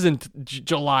 This is in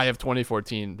July of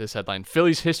 2014, this headline.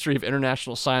 Phillies history of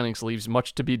international signings leaves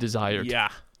much to be desired. Yeah.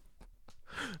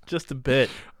 Just a bit.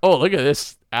 Oh, look at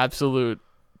this absolute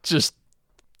just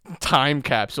time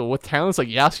capsule with talents like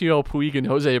Yasiel Puig and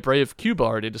Jose Abreu of Cuba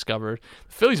already discovered.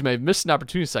 The Phillies may have missed an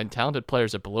opportunity to sign talented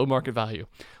players at below market value.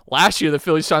 Last year, the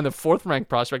Phillies signed the 4th-ranked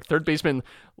prospect, third baseman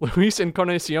Luis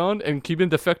Encarnacion and Cuban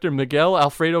defector Miguel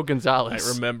Alfredo Gonzalez.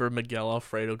 I remember Miguel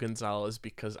Alfredo Gonzalez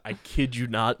because I kid you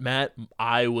not, Matt,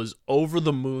 I was over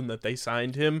the moon that they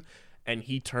signed him, and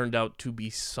he turned out to be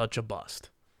such a bust.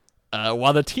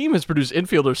 While the team has produced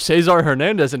infielders Cesar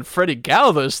Hernandez and Freddie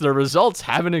Galvis, the results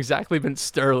haven't exactly been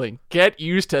sterling. Get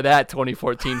used to that,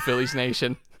 2014 Phillies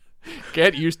Nation.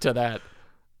 Get used to that.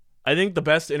 I think the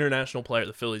best international player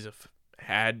the Phillies have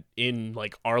had in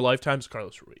like our lifetimes is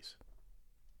Carlos Ruiz.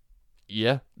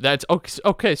 Yeah, that's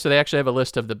okay. So they actually have a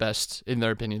list of the best, in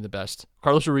their opinion, the best.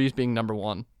 Carlos Ruiz being number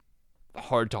 1.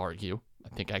 Hard to argue.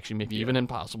 I think actually maybe even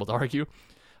impossible to argue.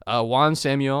 Juan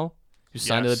Samuel, who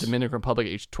signed to the Dominican Republic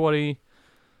at age 20.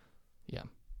 Yeah,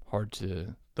 hard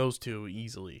to... Those two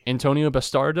easily. Antonio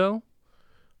Bastardo.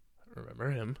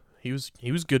 Remember him. He was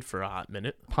good for a hot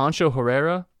minute. Pancho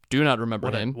Herrera. Do not remember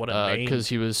him. What a name. Because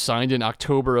he was signed in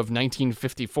October of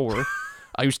 1954.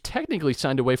 He was technically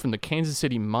signed away from the Kansas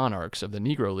City Monarchs of the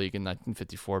Negro League in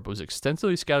 1954, but was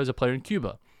extensively scouted as a player in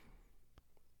Cuba.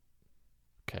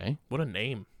 Okay. What a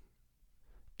name.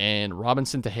 And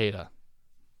Robinson Tejada.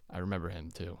 I remember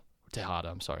him too. Tejada,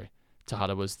 I'm sorry.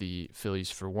 Tejada was the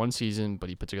Phillies for 1 season, but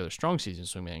he put together a strong season,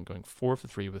 swingman, going 4 for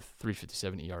 3 with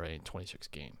 3.57 ERA in 26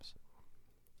 games.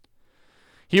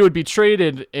 He would be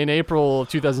traded in April of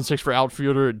 2006 for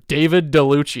outfielder David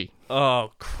DeLucci.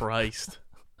 Oh, Christ.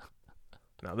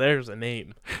 Now there's a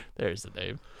name. There's the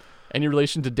name. Any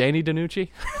relation to Danny DiNucci?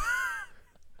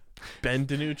 Ben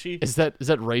DiNucci? Is that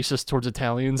racist towards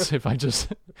Italians? If I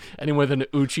just anyone with an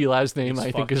Ucci last name,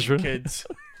 I think is rude. Kids.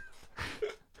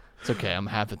 It's okay. I'm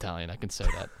half Italian. I can say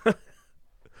that.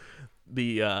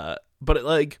 But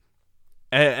like,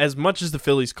 as much as the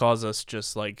Phillies cause us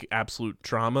just like absolute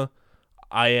trauma,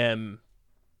 I am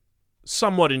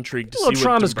somewhat intrigued to see what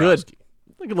trauma's Dombrowski. good.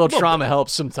 I think a little trauma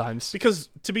helps sometimes. Because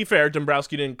to be fair,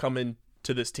 Dombrowski didn't come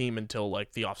into this team until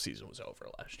like the offseason was over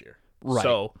last year. Right.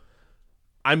 So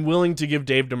I'm willing to give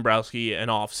Dave Dombrowski an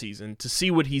offseason to see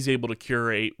what he's able to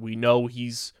curate. We know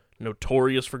he's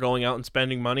notorious for going out and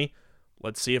spending money.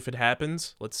 Let's see if it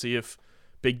happens. Let's see if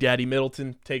Big Daddy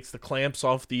Middleton takes the clamps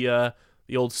off the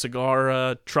old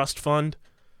cigar trust fund.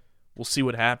 We'll see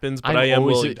what happens, but I am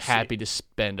always willing happy to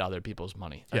spend other people's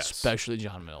money, Yes. especially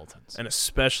John Middleton's. and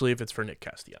especially if it's for Nick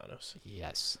Castellanos.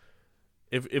 Yes.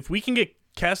 If we can get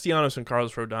Castellanos and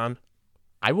Carlos Rodon,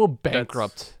 I will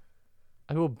bankrupt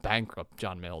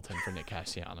John Middleton for Nick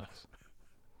Castellanos.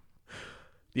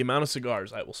 the amount of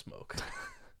cigars I will smoke,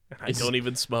 and I don't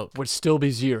even smoke. Would still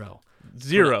be zero.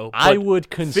 I would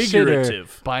consider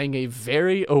figurative. buying a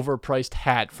very overpriced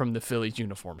hat from the Phillies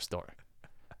uniform store.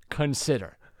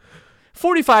 Consider.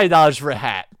 $45 for a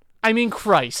hat. I mean,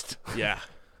 Christ. Yeah.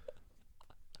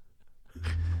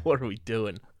 What are we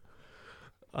doing?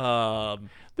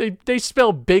 They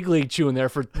spell Big League Chew in there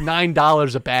for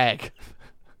 $9 a bag.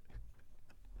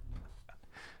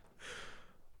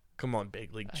 Come on,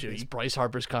 Big League Chew. This Bryce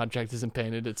Harper's contract isn't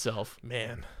paying it itself.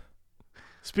 Man.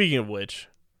 Speaking of which,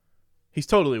 he's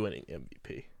totally winning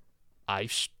MVP. I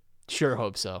sure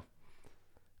hope so.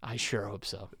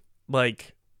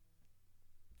 Like,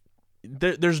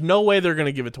 there's no way they're going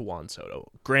to give it to Juan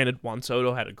Soto. Granted, Juan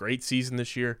Soto had a great season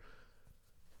this year,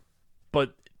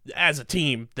 but as a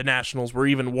team, the Nationals were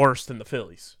even worse than the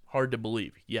Phillies. Hard to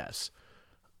believe, yes.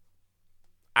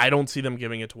 I don't see them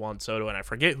giving it to Juan Soto, and I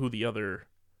forget who the other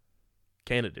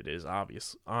candidate is,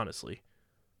 honestly,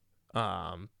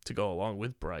 to go along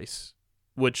with Bryce,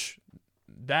 which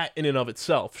that in and of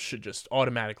itself should just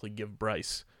automatically give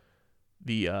Bryce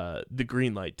the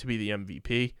green light to be the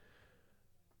MVP.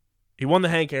 He won the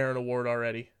Hank Aaron Award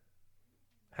already.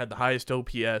 Had the highest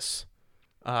OPS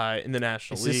in the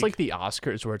National League. Is this like the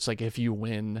Oscars where it's like if you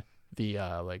win the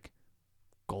like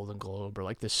Golden Globe or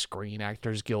like the Screen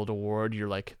Actors Guild Award, you're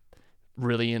like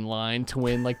really in line to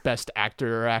win like Best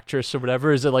Actor or Actress or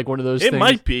whatever? Is it like one of those things? It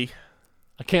might be.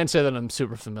 I can't say that I'm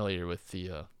super familiar with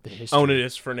the history. Oh, and it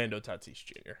is Fernando Tatis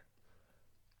Jr.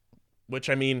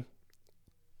 Which, I mean,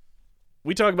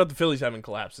 we talk about the Phillies having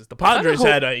collapses. The Padres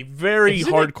had a very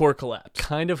hardcore collapse.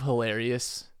 Kind of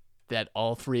hilarious that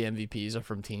all 3 MVPs are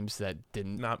from teams that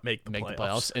didn't Not make the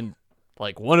playoffs. and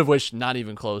like one of which not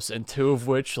even close, and 2 of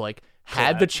which like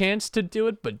had the chance to do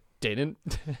it but didn't.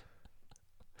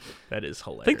 That is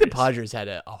hilarious. I think the Padres had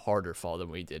a harder fall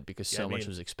than we did because so much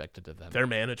was expected of them. Their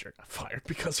manager got fired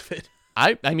because of it.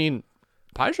 I mean,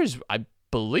 Padres, I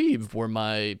believe, were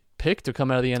my pick to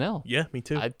come out of the NL. Yeah, me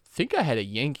too. I think I had a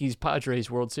Yankees-Padres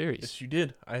World Series. Yes, you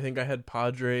did. I think I had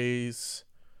Padres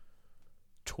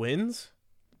Twins?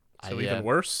 So Yeah. even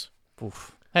worse.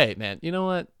 Oof. Hey, man, you know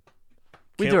what?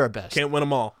 We Can't- do our best. Can't win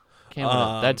them all. Can't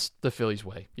win it. That's the Phillies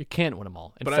way. You can't win them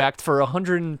all. In But fact, for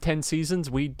 110 seasons,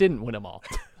 we didn't win them all.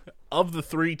 Of the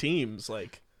three teams,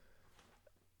 like,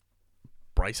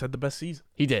 Bryce had the best season.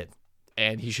 He did,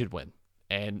 and he should win.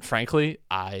 And frankly,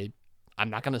 I'm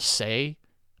not gonna say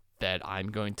that I'm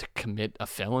going to commit a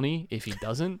felony if he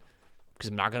doesn't, because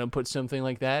I'm not gonna put something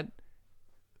like that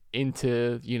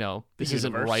into this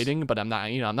isn't universe. writing. But I'm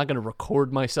not gonna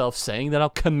record myself saying that I'll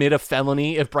commit a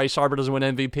felony if Bryce Harper doesn't win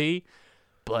MVP.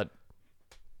 But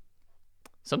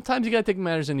sometimes you gotta take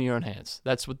matters into your own hands.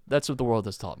 That's what the world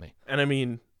has taught me. And I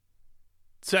mean,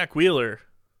 Zach Wheeler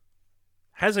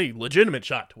has a legitimate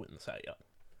shot to win the Cy Young.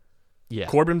 Yeah,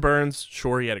 Corbin Burns,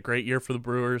 sure, he had a great year for the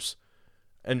Brewers.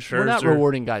 And Scherzer, we're not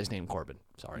rewarding guys named Corbin.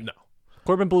 Sorry, No.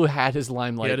 Corbin Blue had his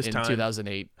limelight He had his in time.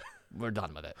 2008. We're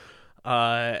done with it.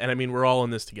 And I mean, we're all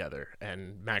in this together.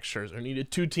 And Max Scherzer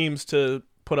needed two teams to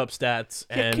put up stats.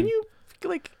 Yeah, And can you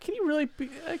really be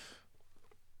like,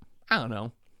 I don't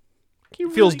know. Can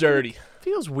you feels really- dirty.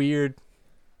 Feels weird.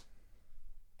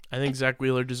 I think Zach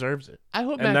Wheeler deserves it. I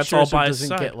hope And Max that's all Scherzer by his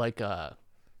doesn't side.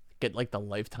 get like the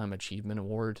Lifetime Achievement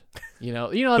Award. You know how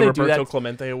The they do Roberto that.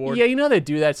 Clemente Award. Yeah, they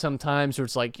do that sometimes where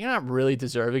it's like you're not really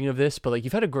deserving of this, but like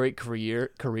you've had a great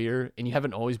career and you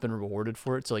haven't always been rewarded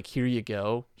for it. So like here you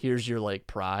go. Here's your like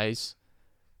prize.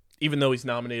 Even though he's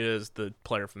nominated as the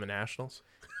player from the Nationals.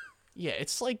 Yeah,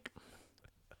 it's like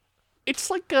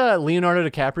Leonardo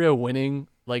DiCaprio winning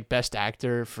like Best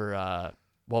Actor for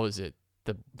what was it?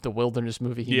 The Wilderness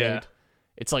movie he Yeah. made.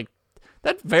 It's like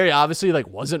that very obviously like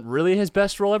wasn't really his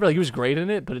best role ever. Like he was great in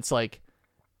it, but it's like,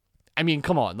 I mean,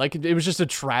 come on. Like it was just a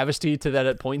travesty to that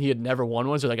at point he had never won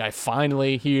one. So like I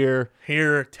finally here.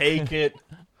 Here, take it.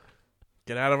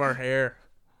 Get out of our hair.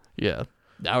 Yeah.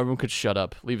 Now everyone could shut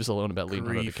up. Leave us alone about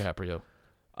Leonardo Grief. DiCaprio.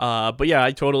 But yeah,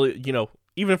 I totally,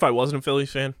 even if I wasn't a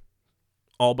Phillies fan,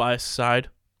 all bias aside,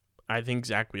 I think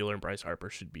Zach Wheeler and Bryce Harper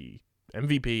should be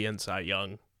MVP and Cy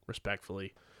Young,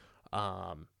 respectfully.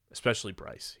 Especially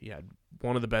Bryce. He had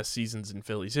one of the best seasons in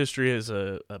Phillies history as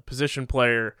a position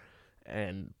player,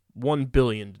 and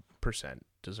 1,000,000,000%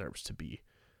 deserves to be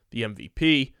the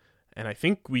MVP. And I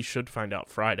think we should find out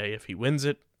Friday if he wins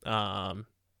it.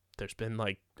 There's been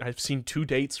I've seen 2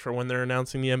 dates for when they're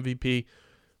announcing the MVP.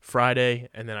 Friday,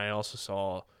 and then I also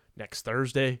saw next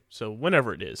Thursday. So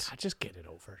whenever it is. God, just get it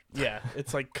over. Yeah,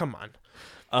 it's like, come on.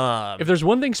 If there's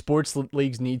one thing sports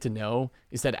leagues need to know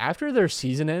is that after their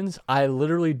season ends, I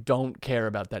literally don't care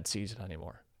about that season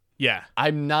anymore. Yeah.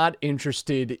 I'm not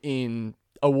interested in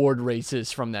award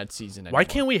races from that season anymore. Why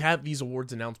can't we have these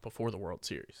awards announced before the World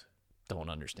Series? Don't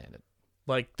understand it.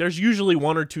 Like, there's usually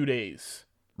 1 or 2 days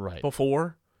Right.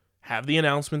 before. Have the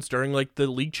announcements during, the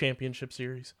league championship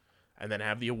series, and then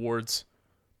have the awards.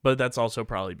 But that's also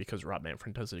probably because Rob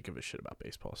Manfred doesn't give a shit about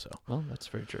baseball, so Well, that's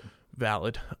very true.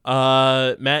 valid.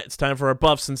 Matt, it's time for our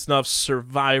Buffs and Snuffs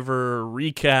Survivor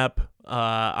recap.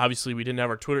 Obviously, we didn't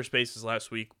have our Twitter Spaces last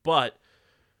week, but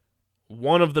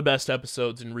one of the best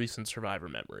episodes in recent Survivor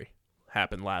memory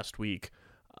happened last week.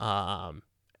 And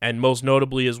most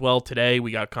notably as well, today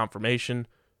we got confirmation.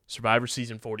 Survivor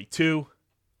Season 42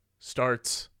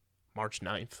 starts March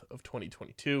 9th of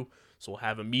 2022. So we'll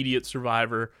have immediate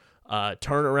Survivor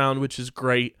turnaround, which is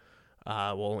great.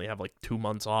 We'll only have 2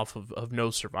 months off of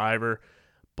no Survivor.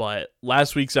 But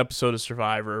last week's episode of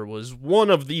Survivor was one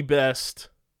of the best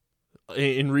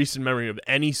in recent memory of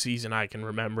any season I can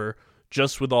remember,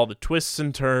 just with all the twists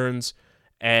and turns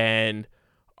and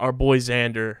our boy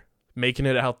Xander making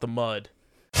it out the mud.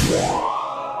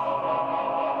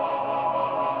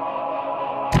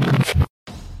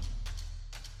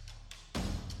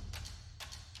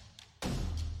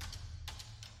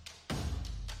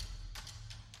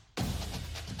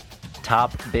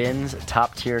 Top bins,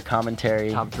 top tier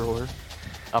commentary. Top drawer,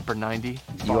 upper 90.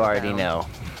 You already know.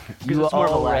 You it's more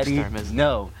of a last already term, isn't it?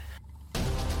 know.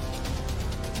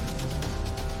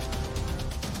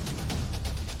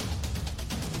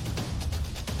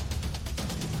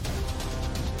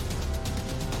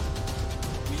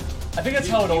 I think that's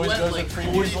how it always goes.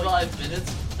 45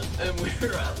 minutes, and we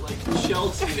were at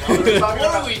Chelsea. What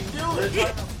are we doing?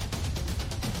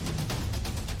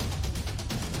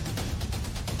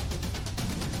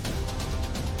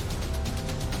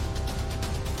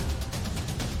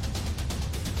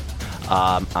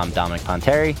 I'm Dominic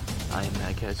Ponteri, I am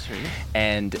Matt Kessler.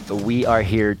 and we are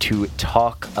here to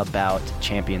talk about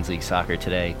Champions League soccer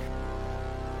today.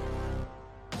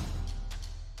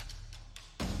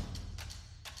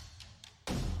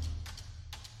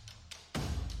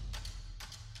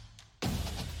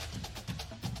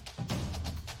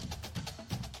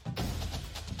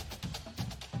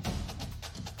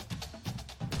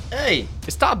 Hey,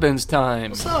 It's Toppins time.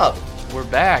 what's up? We're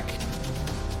back.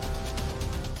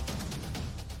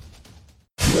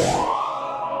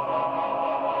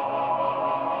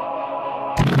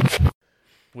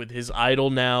 With his idol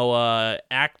now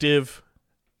active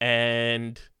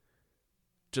and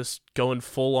just going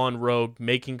full on rogue,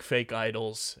 making fake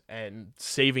idols and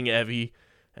saving Evie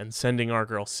and sending our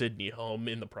girl Sydney home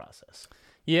in the process.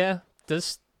 Yeah,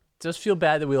 does feel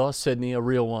bad that we lost Sydney, a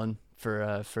real one,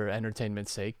 for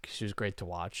entertainment's sake. She was great to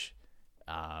watch.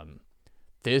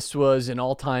 This was an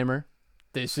all-timer.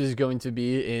 This is going to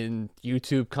be in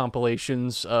YouTube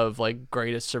compilations of like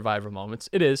greatest Survivor moments.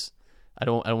 It is. I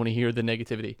don't want to hear the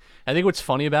negativity. I think what's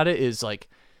funny about it is like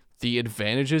the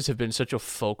advantages have been such a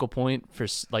focal point for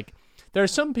like there are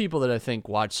some people that I think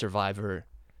watch Survivor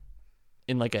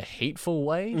in like a hateful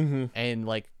way and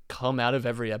like come out of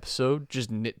every episode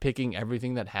just nitpicking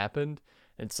everything that happened.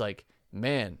 It's like,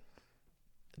 man,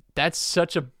 that's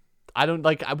such a I don't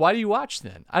like why do you watch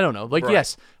then? I don't know. Like Right.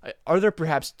 yes, are there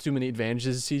perhaps too many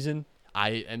advantages this season?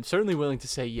 I am certainly willing to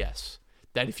say yes.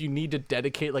 That if you need to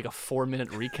dedicate like a 4-minute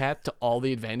recap to all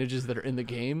the advantages that are in the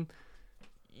game,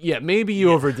 yeah, maybe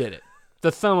you overdid it.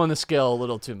 The thumb on the scale a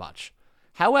little too much.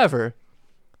 However,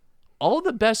 all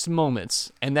the best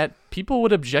moments, and that people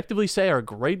would objectively say are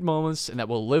great moments and that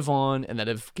will live on and that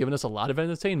have given us a lot of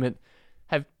entertainment,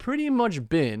 have pretty much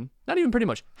been, not even pretty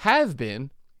much, have been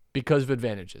because of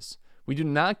advantages. We do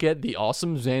not get the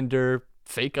awesome Xander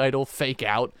fake idol fake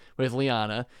out with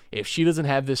Liana if she doesn't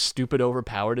have this stupid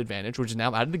overpowered advantage, which is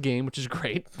now out of the game, which is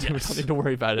great. We don't need to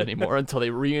worry about it anymore until they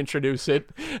reintroduce it.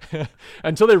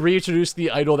 Until they reintroduce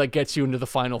the idol that gets you into the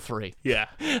final 3. Yeah.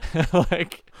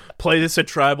 Like Play this at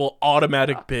tribal,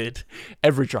 automatic bid.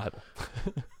 every tribal.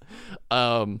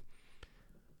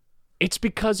 It's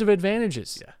because of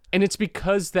advantages. Yeah. And it's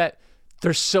because that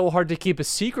they're so hard to keep a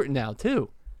secret now too.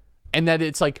 And that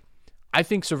it's like I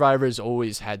think Survivor has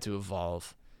always had to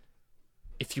evolve.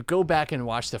 If you go back and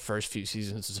watch the first few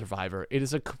seasons of Survivor, it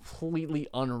is a completely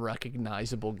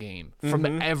unrecognizable game from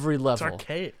every It's level.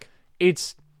 archaic.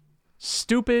 It's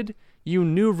stupid. You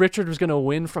knew Richard was going to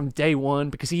win from day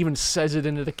one because he even says it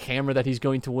into the camera that he's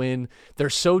going to win. They're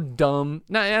so dumb.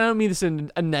 Now, I don't mean this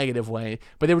in a negative way,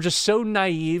 but they were just so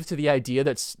naive to the idea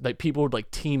that like people would like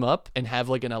team up and have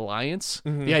like an alliance.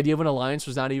 The idea of an alliance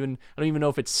was not even, I don't even know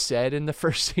if it's said in the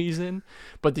first season,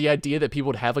 but the idea that people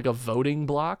would have like a voting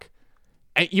block,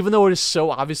 and even though it is so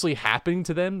obviously happening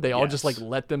to them, they all just Yes. like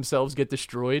let themselves get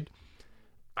destroyed.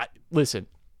 Listen,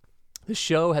 the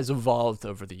show has evolved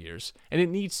over the years, and it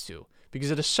needs to,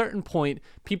 because at a certain point,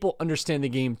 people understand the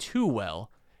game too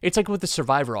well. It's like with the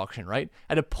Survivor auction, right?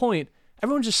 At a point,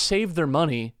 everyone just saved their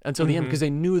money until the end because they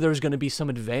knew there was going to be some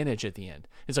advantage at the end.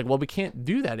 It's like, well, we can't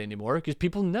do that anymore because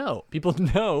people know. People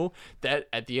know that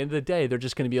at the end of the day, they're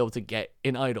just going to be able to get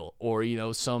an idol or, you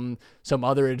know, some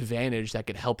other advantage that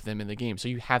could help them in the game. So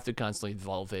you have to constantly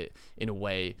evolve it in a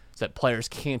way so that players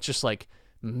can't just like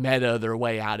meta their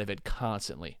way out of it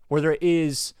constantly, where there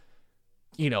is,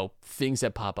 you know, things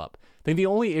that pop up. I think the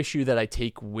only issue that I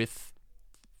take with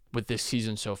this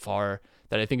season so far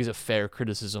that I think is a fair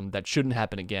criticism that shouldn't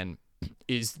happen again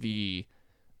is the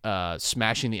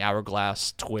smashing the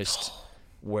hourglass twist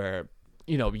where,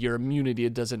 you know, your immunity,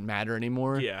 it doesn't matter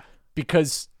anymore. Yeah.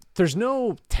 Because there's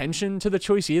no tension to the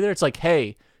choice either. It's like,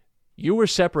 hey, you were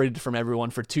separated from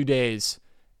everyone for 2 days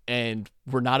and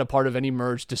we're not a part of any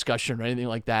merge discussion or anything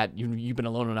like that. You've been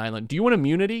alone on an island. Do you want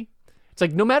immunity? It's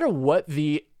like no matter what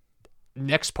the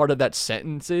next part of that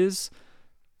sentence is,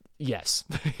 yes.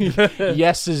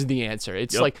 Yes is the answer.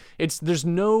 It's Yep. like there's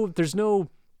no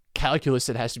calculus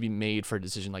that has to be made for a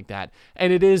decision like that.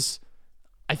 And it is,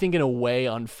 I think, in a way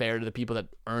unfair to the people that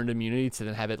earned immunity to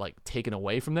then have it like taken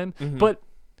away from them. But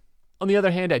on the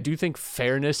other hand, I do think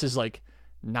fairness is like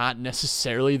not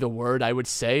necessarily the word I would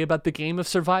say about the game of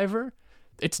Survivor.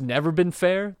 It's never been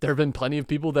fair. There have been plenty of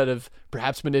people that have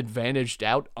perhaps been advantaged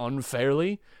out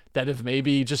unfairly, that have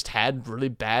maybe just had really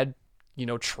bad, you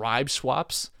know, tribe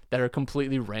swaps that are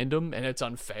completely random and it's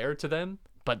unfair to them,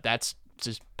 but that's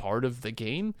just part of the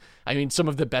game. I mean, some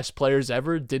of the best players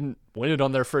ever didn't win it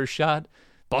on their first shot.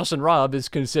 Boston Rob is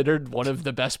considered one of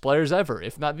the best players ever,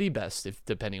 if not the best, if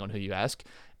depending on who you ask.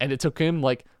 And it took him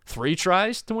like 3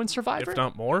 tries to win Survivor. If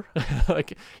not more.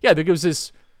 Like, yeah, I think it was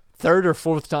his 3rd or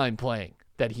 4th time playing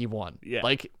that he won. Yeah.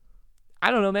 Like, I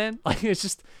don't know, man. Like, it's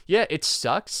just, yeah, it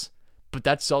sucks, but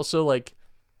that's also like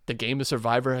the game of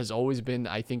Survivor has always been,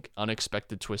 I think,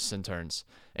 unexpected twists and turns.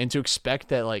 And to expect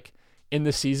that, like, in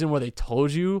the season where they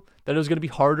told you that it was going to be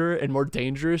harder and more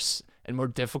dangerous and more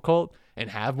difficult and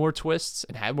have more twists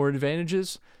and have more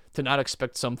advantages, to not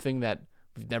expect something that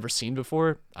we've never seen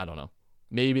before, I don't know.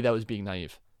 Maybe that was being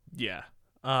naive. Yeah.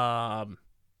 I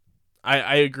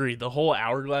agree. The whole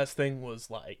Hourglass thing was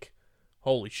like,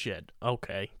 holy shit.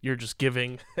 Okay, you're just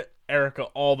giving Erica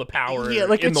all the power Yeah,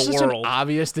 like in it's the such world. an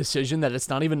obvious decision that it's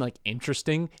not even like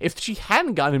interesting. If she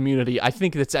hadn't gotten immunity, I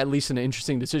think that's at least an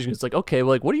interesting decision. It's like, okay,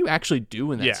 well, like what do you actually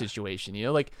do in that Yeah. situation? You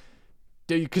know, like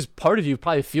because part of you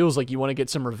probably feels like you want to get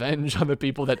some revenge on the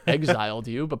people that exiled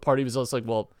you, but part of you is also like,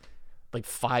 well, like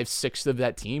 5/6 of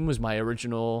that team was my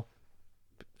original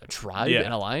tribe Yeah.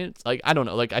 and alliance. Like I don't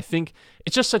know. Like I think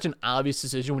it's just such an obvious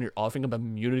decision when you're offering up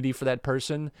immunity for that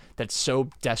person that so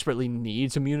desperately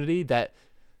needs immunity that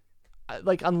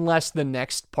like unless the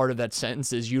next part of that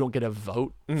sentence is you don't get a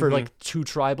vote for like 2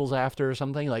 tribals after or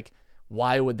something, like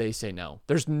why would they say no?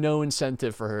 There's no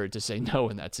incentive for her to say no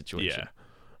in that situation.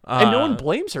 Yeah. And no one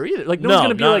blames her either. Like no no, one's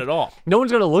gonna be not like at all. no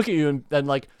one's gonna look at you and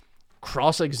like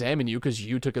cross-examine you because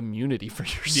you took immunity for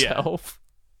yourself.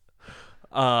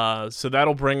 So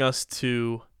that'll bring us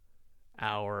to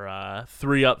our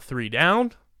 3 up, 3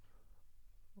 down.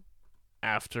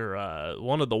 After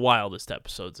one of the wildest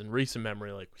episodes in recent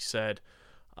memory, like we said.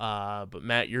 But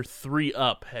Matt, you're 3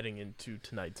 up heading into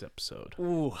tonight's episode.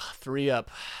 Ooh, 3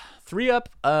 up. 3 up.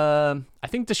 I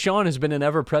think Deshaun has been an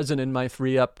ever-present in my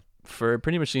 3 up for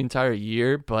pretty much the entire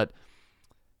year, but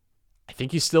I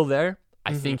think he's still there.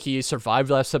 I think he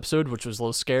survived last episode, which was a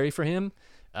little scary for him.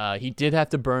 He did have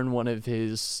to burn one of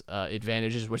his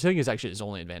advantages, which I think is actually his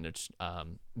only advantage,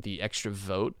 the extra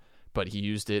vote, but he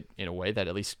used it in a way that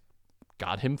at least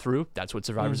got him through. That's what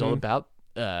Survivor's all about.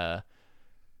 And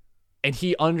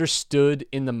he understood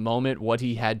in the moment what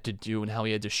he had to do and how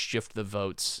he had to shift the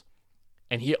votes.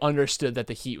 And he understood that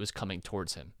the heat was coming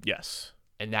towards him. Yes.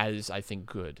 And that is, I think,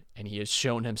 good. And he has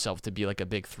shown himself to be like a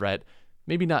big threat.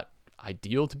 Maybe not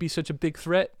ideal to be such a big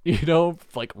threat, you know,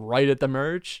 like right at the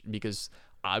merge, because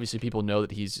obviously people know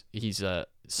that he's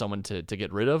someone to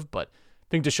get rid of. But I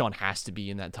think Deshaun has to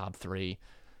be in that top 3.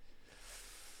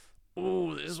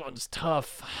 Ooh, this one's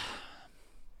tough.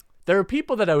 There are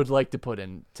people that I would like to put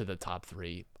into the top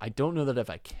 3. I don't know that if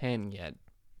I can yet.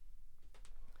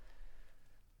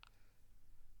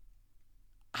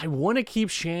 I want to keep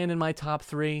Shan in my top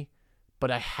 3,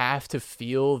 but I have to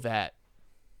feel that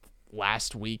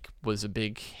last week was a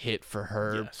big hit for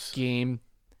her game.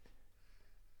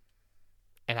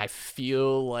 And I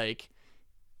feel like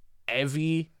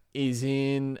Evie is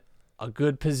in a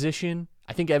good position.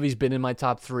 I think Evie's been in my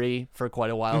top 3 for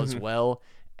quite a while as well.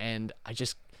 And I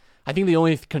think the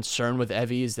only concern with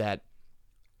Evie is that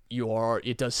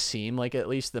it does seem like at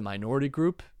least the minority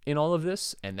group in all of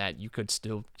this, and that you could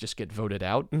still just get voted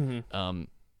out.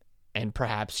 And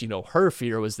perhaps, you know, her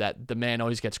fear was that the man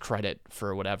always gets credit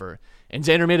for whatever. And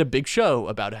Xander made a big show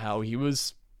about how he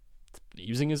was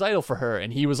using his idol for her,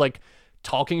 and he was like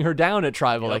talking her down at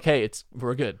Tribal, like, hey,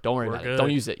 we're good. Don't worry about it.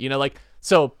 Don't use it. You know, like,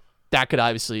 so that could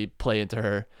obviously play into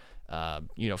her,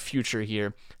 future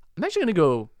here. I'm actually going to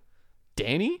go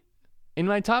Danny in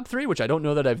my top 3, which I don't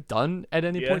know that I've done at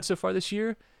any point so far this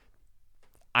year.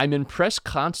 I'm impressed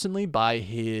constantly by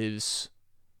his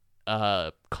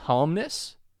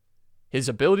calmness, his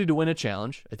ability to win a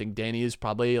challenge. I think Danny is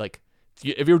probably like,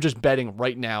 if you were just betting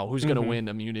right now who's going to win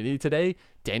immunity today,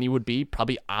 Danny would be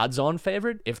probably odds-on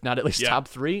favorite, if not at least top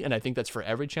 3. And I think that's for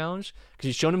every challenge because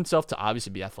he's shown himself to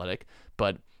obviously be athletic,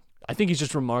 but I think he's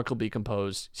just remarkably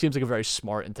composed. Seems like a very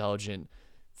smart, intelligent,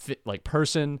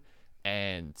 person,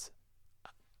 and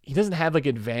he doesn't have like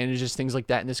advantages, things like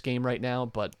that in this game right now,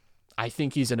 but I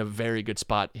think he's in a very good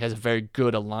spot. He has a very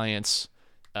good alliance.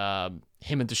 Him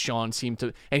and Deshaun seem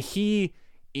to, and he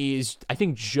is, I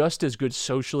think, just as good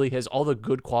socially, has all the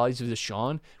good qualities of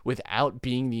Deshaun without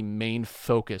being the main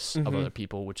focus of other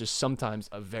people, which is sometimes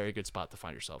a very good spot to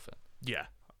find yourself in. Yeah,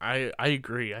 I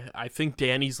agree. I think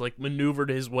Danny's like maneuvered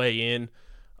his way in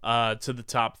to the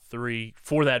top 3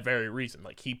 for that very reason.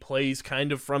 Like, he plays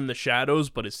kind of from the shadows,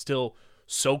 but is still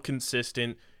so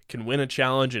consistent, can win a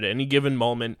challenge at any given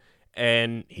moment,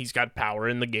 and he's got power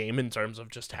in the game in terms of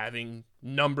just having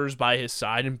numbers by his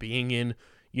side and being in,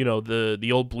 you know,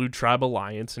 the old Blue Tribe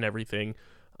Alliance and everything.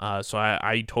 So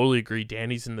I totally agree.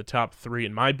 Danny's in the top 3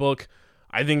 in my book.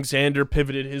 I think Xander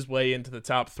pivoted his way into the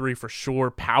top 3 for sure.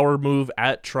 Power move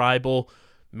at Tribal,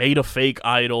 made a fake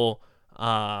idol,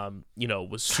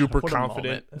 was super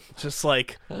confident. Just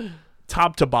like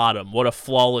top to bottom, what a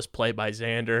flawless play by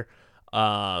Xander.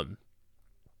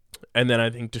 And then I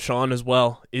think Deshaun as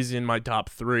well is in my top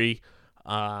 3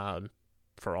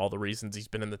 for all the reasons he's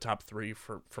been in the top 3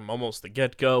 from almost the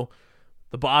get-go.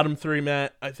 The bottom 3,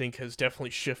 Matt, I think has definitely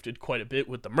shifted quite a bit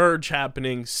with the merge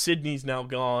happening. Sydney's now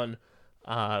gone.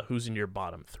 Who's in your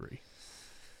bottom 3?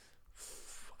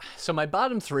 So my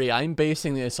bottom 3, I'm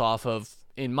basing this off of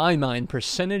in my mind,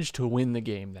 percentage to win the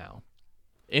game now.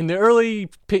 In the early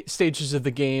stages of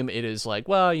the game, it is like,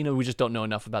 well, we just don't know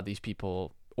enough about these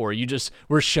people, or you just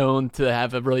were shown to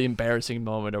have a really embarrassing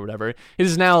moment or whatever. It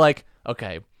is now like,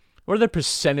 okay, what are the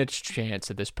percentage chance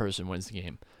that this person wins the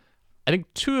game? I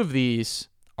think 2 of these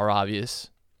are obvious.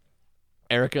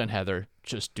 Erica and Heather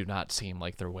just do not seem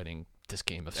like they're winning this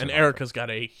game of Survivor. And Erica's got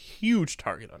a huge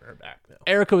target on her back now.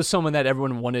 Erica was someone that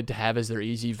everyone wanted to have as their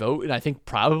easy vote, and I think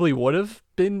probably would have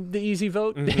been the easy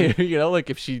vote. Like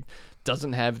if she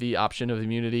doesn't have the option of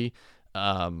immunity.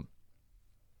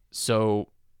 So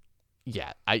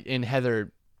yeah,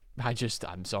 Heather,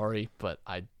 I'm sorry, but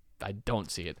I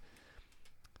don't see it.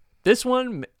 This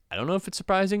one, I don't know if it's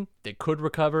surprising. They could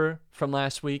recover from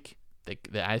last week.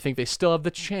 I think they still have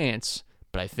the chance,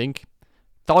 but I think,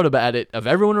 thought about it, of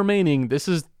everyone remaining, this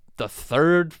is the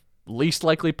 3rd least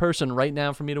likely person right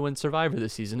now for me to win Survivor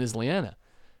this season is Liana.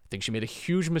 I think she made a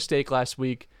huge mistake last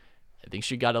week. I think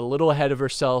she got a little ahead of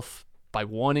herself by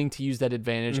wanting to use that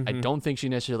advantage. I don't think she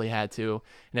necessarily had to.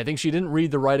 And I think she didn't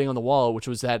read the writing on the wall, which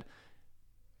was that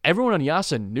everyone on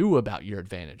Yasa knew about your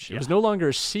advantage. It was no longer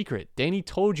a secret. Danny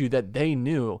told you that they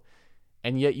knew,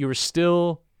 and yet you were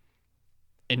still,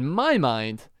 in my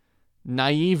mind,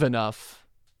 naive enough,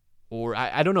 or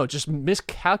I don't know, just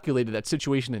miscalculated that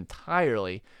situation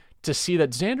entirely to see that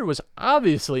Xander was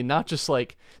obviously not just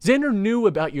like, Xander knew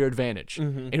about your advantage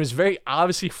and was very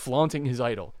obviously flaunting his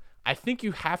idol. I think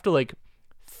you have to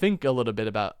think a little bit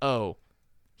about, oh,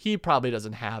 he probably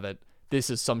doesn't have it. This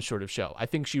is some sort of show. I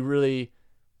think she really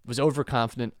was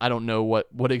overconfident. I don't know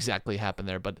what exactly happened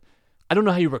there, but I don't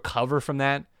know how you recover from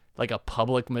that, like a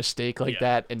public mistake like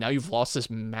that, and now you've lost this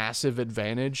massive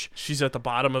advantage. She's at the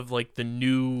bottom of the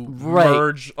new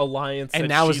merge alliance, and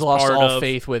now has lost all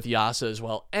faith with Yasa as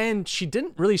well. And she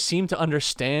didn't really seem to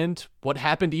understand what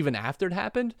happened even after it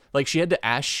happened. She had to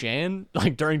ask Shan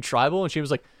during Tribal, and she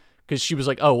was like, because she was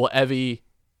like, oh well, Evie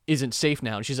isn't safe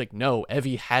now, and she's like, no,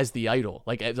 Evie has the idol.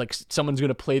 Like someone's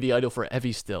gonna play the idol for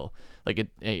Evie still.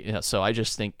 So I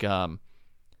just think,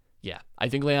 I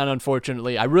think Liana,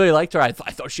 unfortunately, I really liked her. I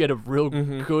thought she had a real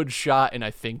good shot, and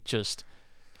I think just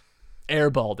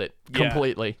airballed it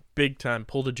completely. Big time.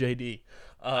 Pulled a JD.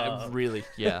 Really,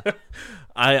 yeah.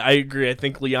 I agree. I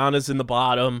think Liana's in the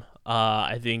bottom.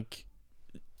 I think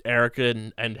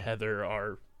Erica and Heather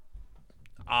are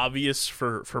obvious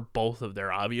for both of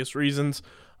their obvious reasons.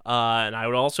 And I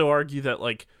would also argue that,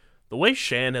 the way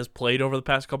Shan has played over the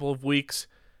past couple of weeks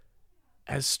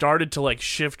has started to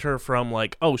shift her from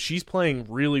oh, she's playing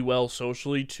really well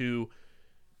socially to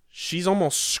she's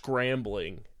almost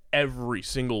scrambling every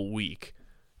single week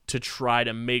to try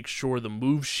to make sure the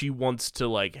move she wants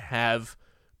to have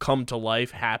come to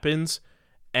life happens,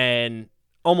 and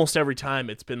almost every time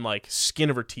it's been skin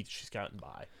of her teeth she's gotten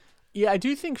by. Yeah, I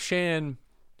do think Shan,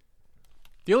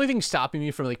 the only thing stopping me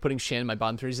from putting Shan in my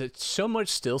bottom 3 is that so much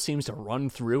still seems to run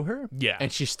through her. Yeah.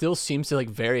 And she still seems to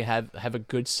very have a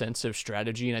good sense of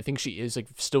strategy, and I think she is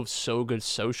still so good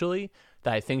socially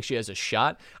that I think she has a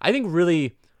shot. I think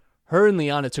really her and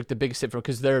Liana took the biggest hit from,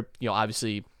 because they're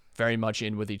obviously very much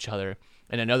in with each other.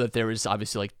 And I know that there was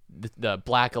obviously the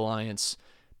Black Alliance,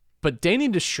 but Danny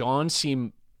and Deshawn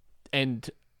seem, and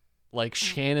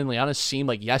Shan and Liana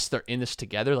seem yes, they're in this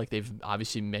together. They've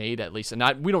obviously made at least, and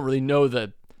we don't really know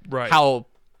how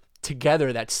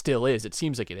together that still is. It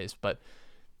seems like it is, but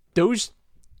those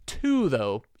 2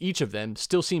 though, each of them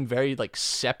still seem very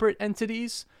separate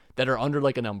entities that are under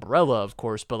an umbrella, of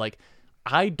course. But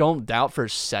I don't doubt for a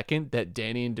second that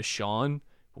Danny and Deshawn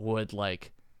would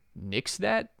nix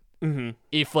that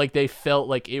if they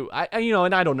felt it.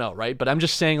 And I don't know, right? But I'm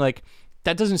just saying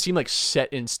that doesn't seem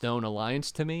set in stone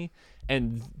alliance to me.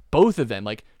 And both of them,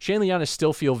 Shan and Liana,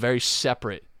 still feel very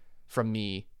separate from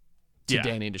me to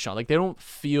Danny and Deshawn. They don't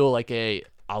feel like a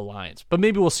alliance. But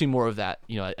maybe we'll see more of that,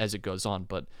 as it goes on.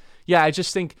 But yeah, I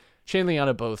just think Shan and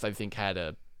Liana both, I think, had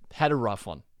a rough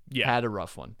one. Yeah. Had a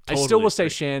rough one. Totally. I still will say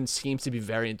Shan seems to be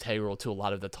very integral to a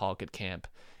lot of the talk at camp,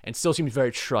 and still seems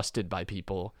very trusted by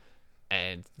people.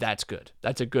 And that's good.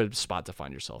 That's a good spot to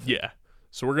find yourself in. Yeah.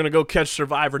 So we're going to go catch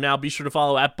Survivor now. Be sure to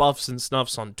follow @Buffs and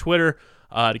Snuffs on Twitter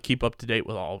to keep up to date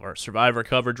with all of our Survivor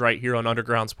coverage right here on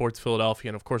Underground Sports Philadelphia,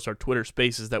 and, of course, our Twitter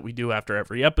spaces that we do after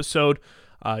every episode.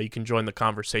 You can join the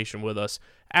conversation with us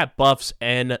 @Buffs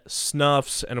and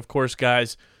Snuffs. And, of course,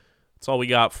 guys, that's all we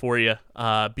got for you.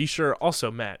 Be sure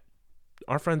also, Matt,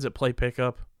 our friends at Play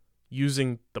Pickup,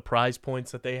 using the prize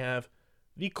points that they have,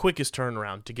 the quickest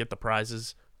turnaround to get the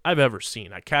prizes I've ever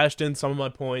seen. I cashed in some of my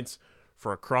points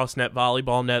for a cross-net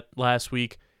volleyball net last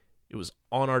week. It was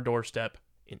on our doorstep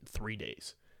in 3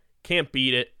 days. Can't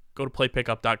beat it. Go to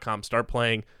playpickup.com. Start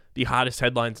playing. the hottest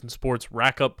headlines in sports,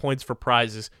 rack up points for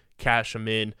prizes, cash them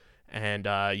in, and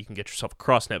you can get yourself a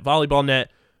cross-net volleyball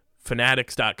net,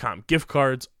 fanatics.com gift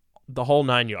cards, the whole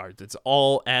 9 yards. It's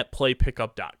all at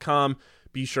playpickup.com.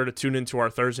 Be sure to tune into our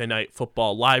Thursday night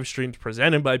football live streams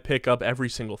presented by Pickup every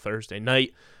single Thursday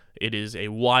night. It is a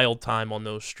wild time on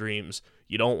those streams.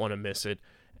 You don't want to miss it.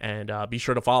 And be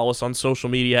sure to follow us on social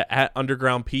media at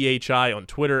UndergroundPHI on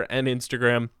Twitter and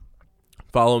Instagram.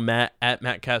 Follow Matt at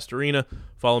Matt Castorina.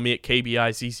 Follow me at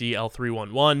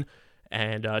KBICCL311.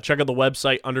 And check out the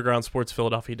website,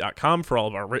 undergroundsportsphiladelphia.com, for all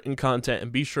of our written content.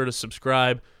 And be sure to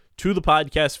subscribe to the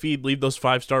podcast feed. Leave those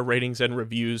 5-star ratings and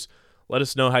reviews. Let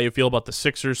us know how you feel about the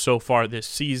Sixers so far this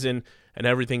season and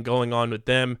everything going on with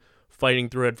them, fighting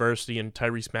through adversity, and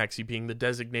Tyrese Maxey being the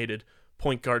designated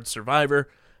point guard survivor.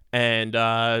 And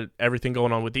everything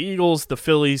going on with the Eagles, the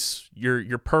Phillies,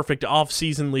 your perfect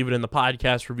offseason. Leave it in the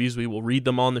podcast reviews. We will read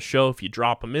them on the show if you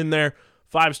drop them in there.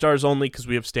 5 stars only, because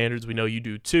we have standards. We know you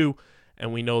do too,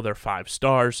 and we know they're 5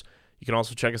 stars. You can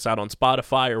also check us out on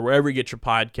Spotify or wherever you get your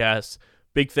podcasts.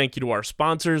 Big thank you to our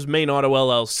sponsors, Main Auto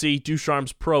LLC,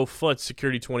 Ducharme's Pro Foot,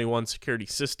 Security 21 Security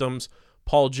Systems,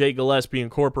 Paul J. Gillespie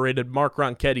Incorporated, Mark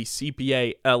Ronchetti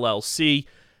CPA LLC,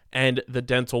 and the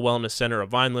Dental Wellness Center of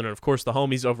Vineland, and of course the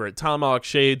homies over at Tomahawk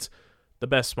Shades, the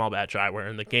best small batch eyewear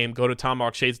in the game. Go to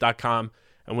tomahawkshades.com,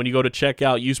 and when you go to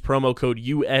checkout, use promo code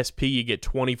USP. You get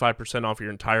 25% off your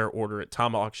entire order at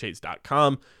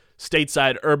tomahawkshades.com.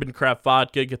 Stateside Urban Craft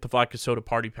Vodka. Get the vodka soda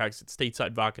party packs at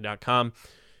statesidevodka.com.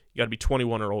 You got to be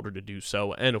 21 or older to do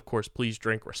so, and of course, please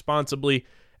drink responsibly.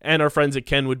 And our friends at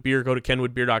Kenwood Beer, go to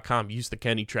kenwoodbeer.com. Use the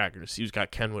Kenny tracker to see who's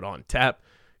got Kenwood on tap.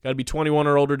 Got to be 21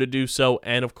 or older to do so.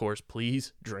 And, of course,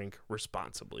 please drink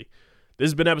responsibly. This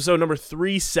has been episode number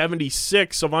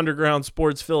 376 of Underground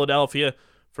Sports Philadelphia.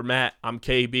 For Matt, I'm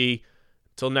KB.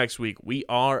 Until next week, we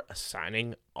are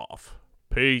signing off.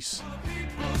 Peace.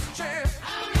 People's champ.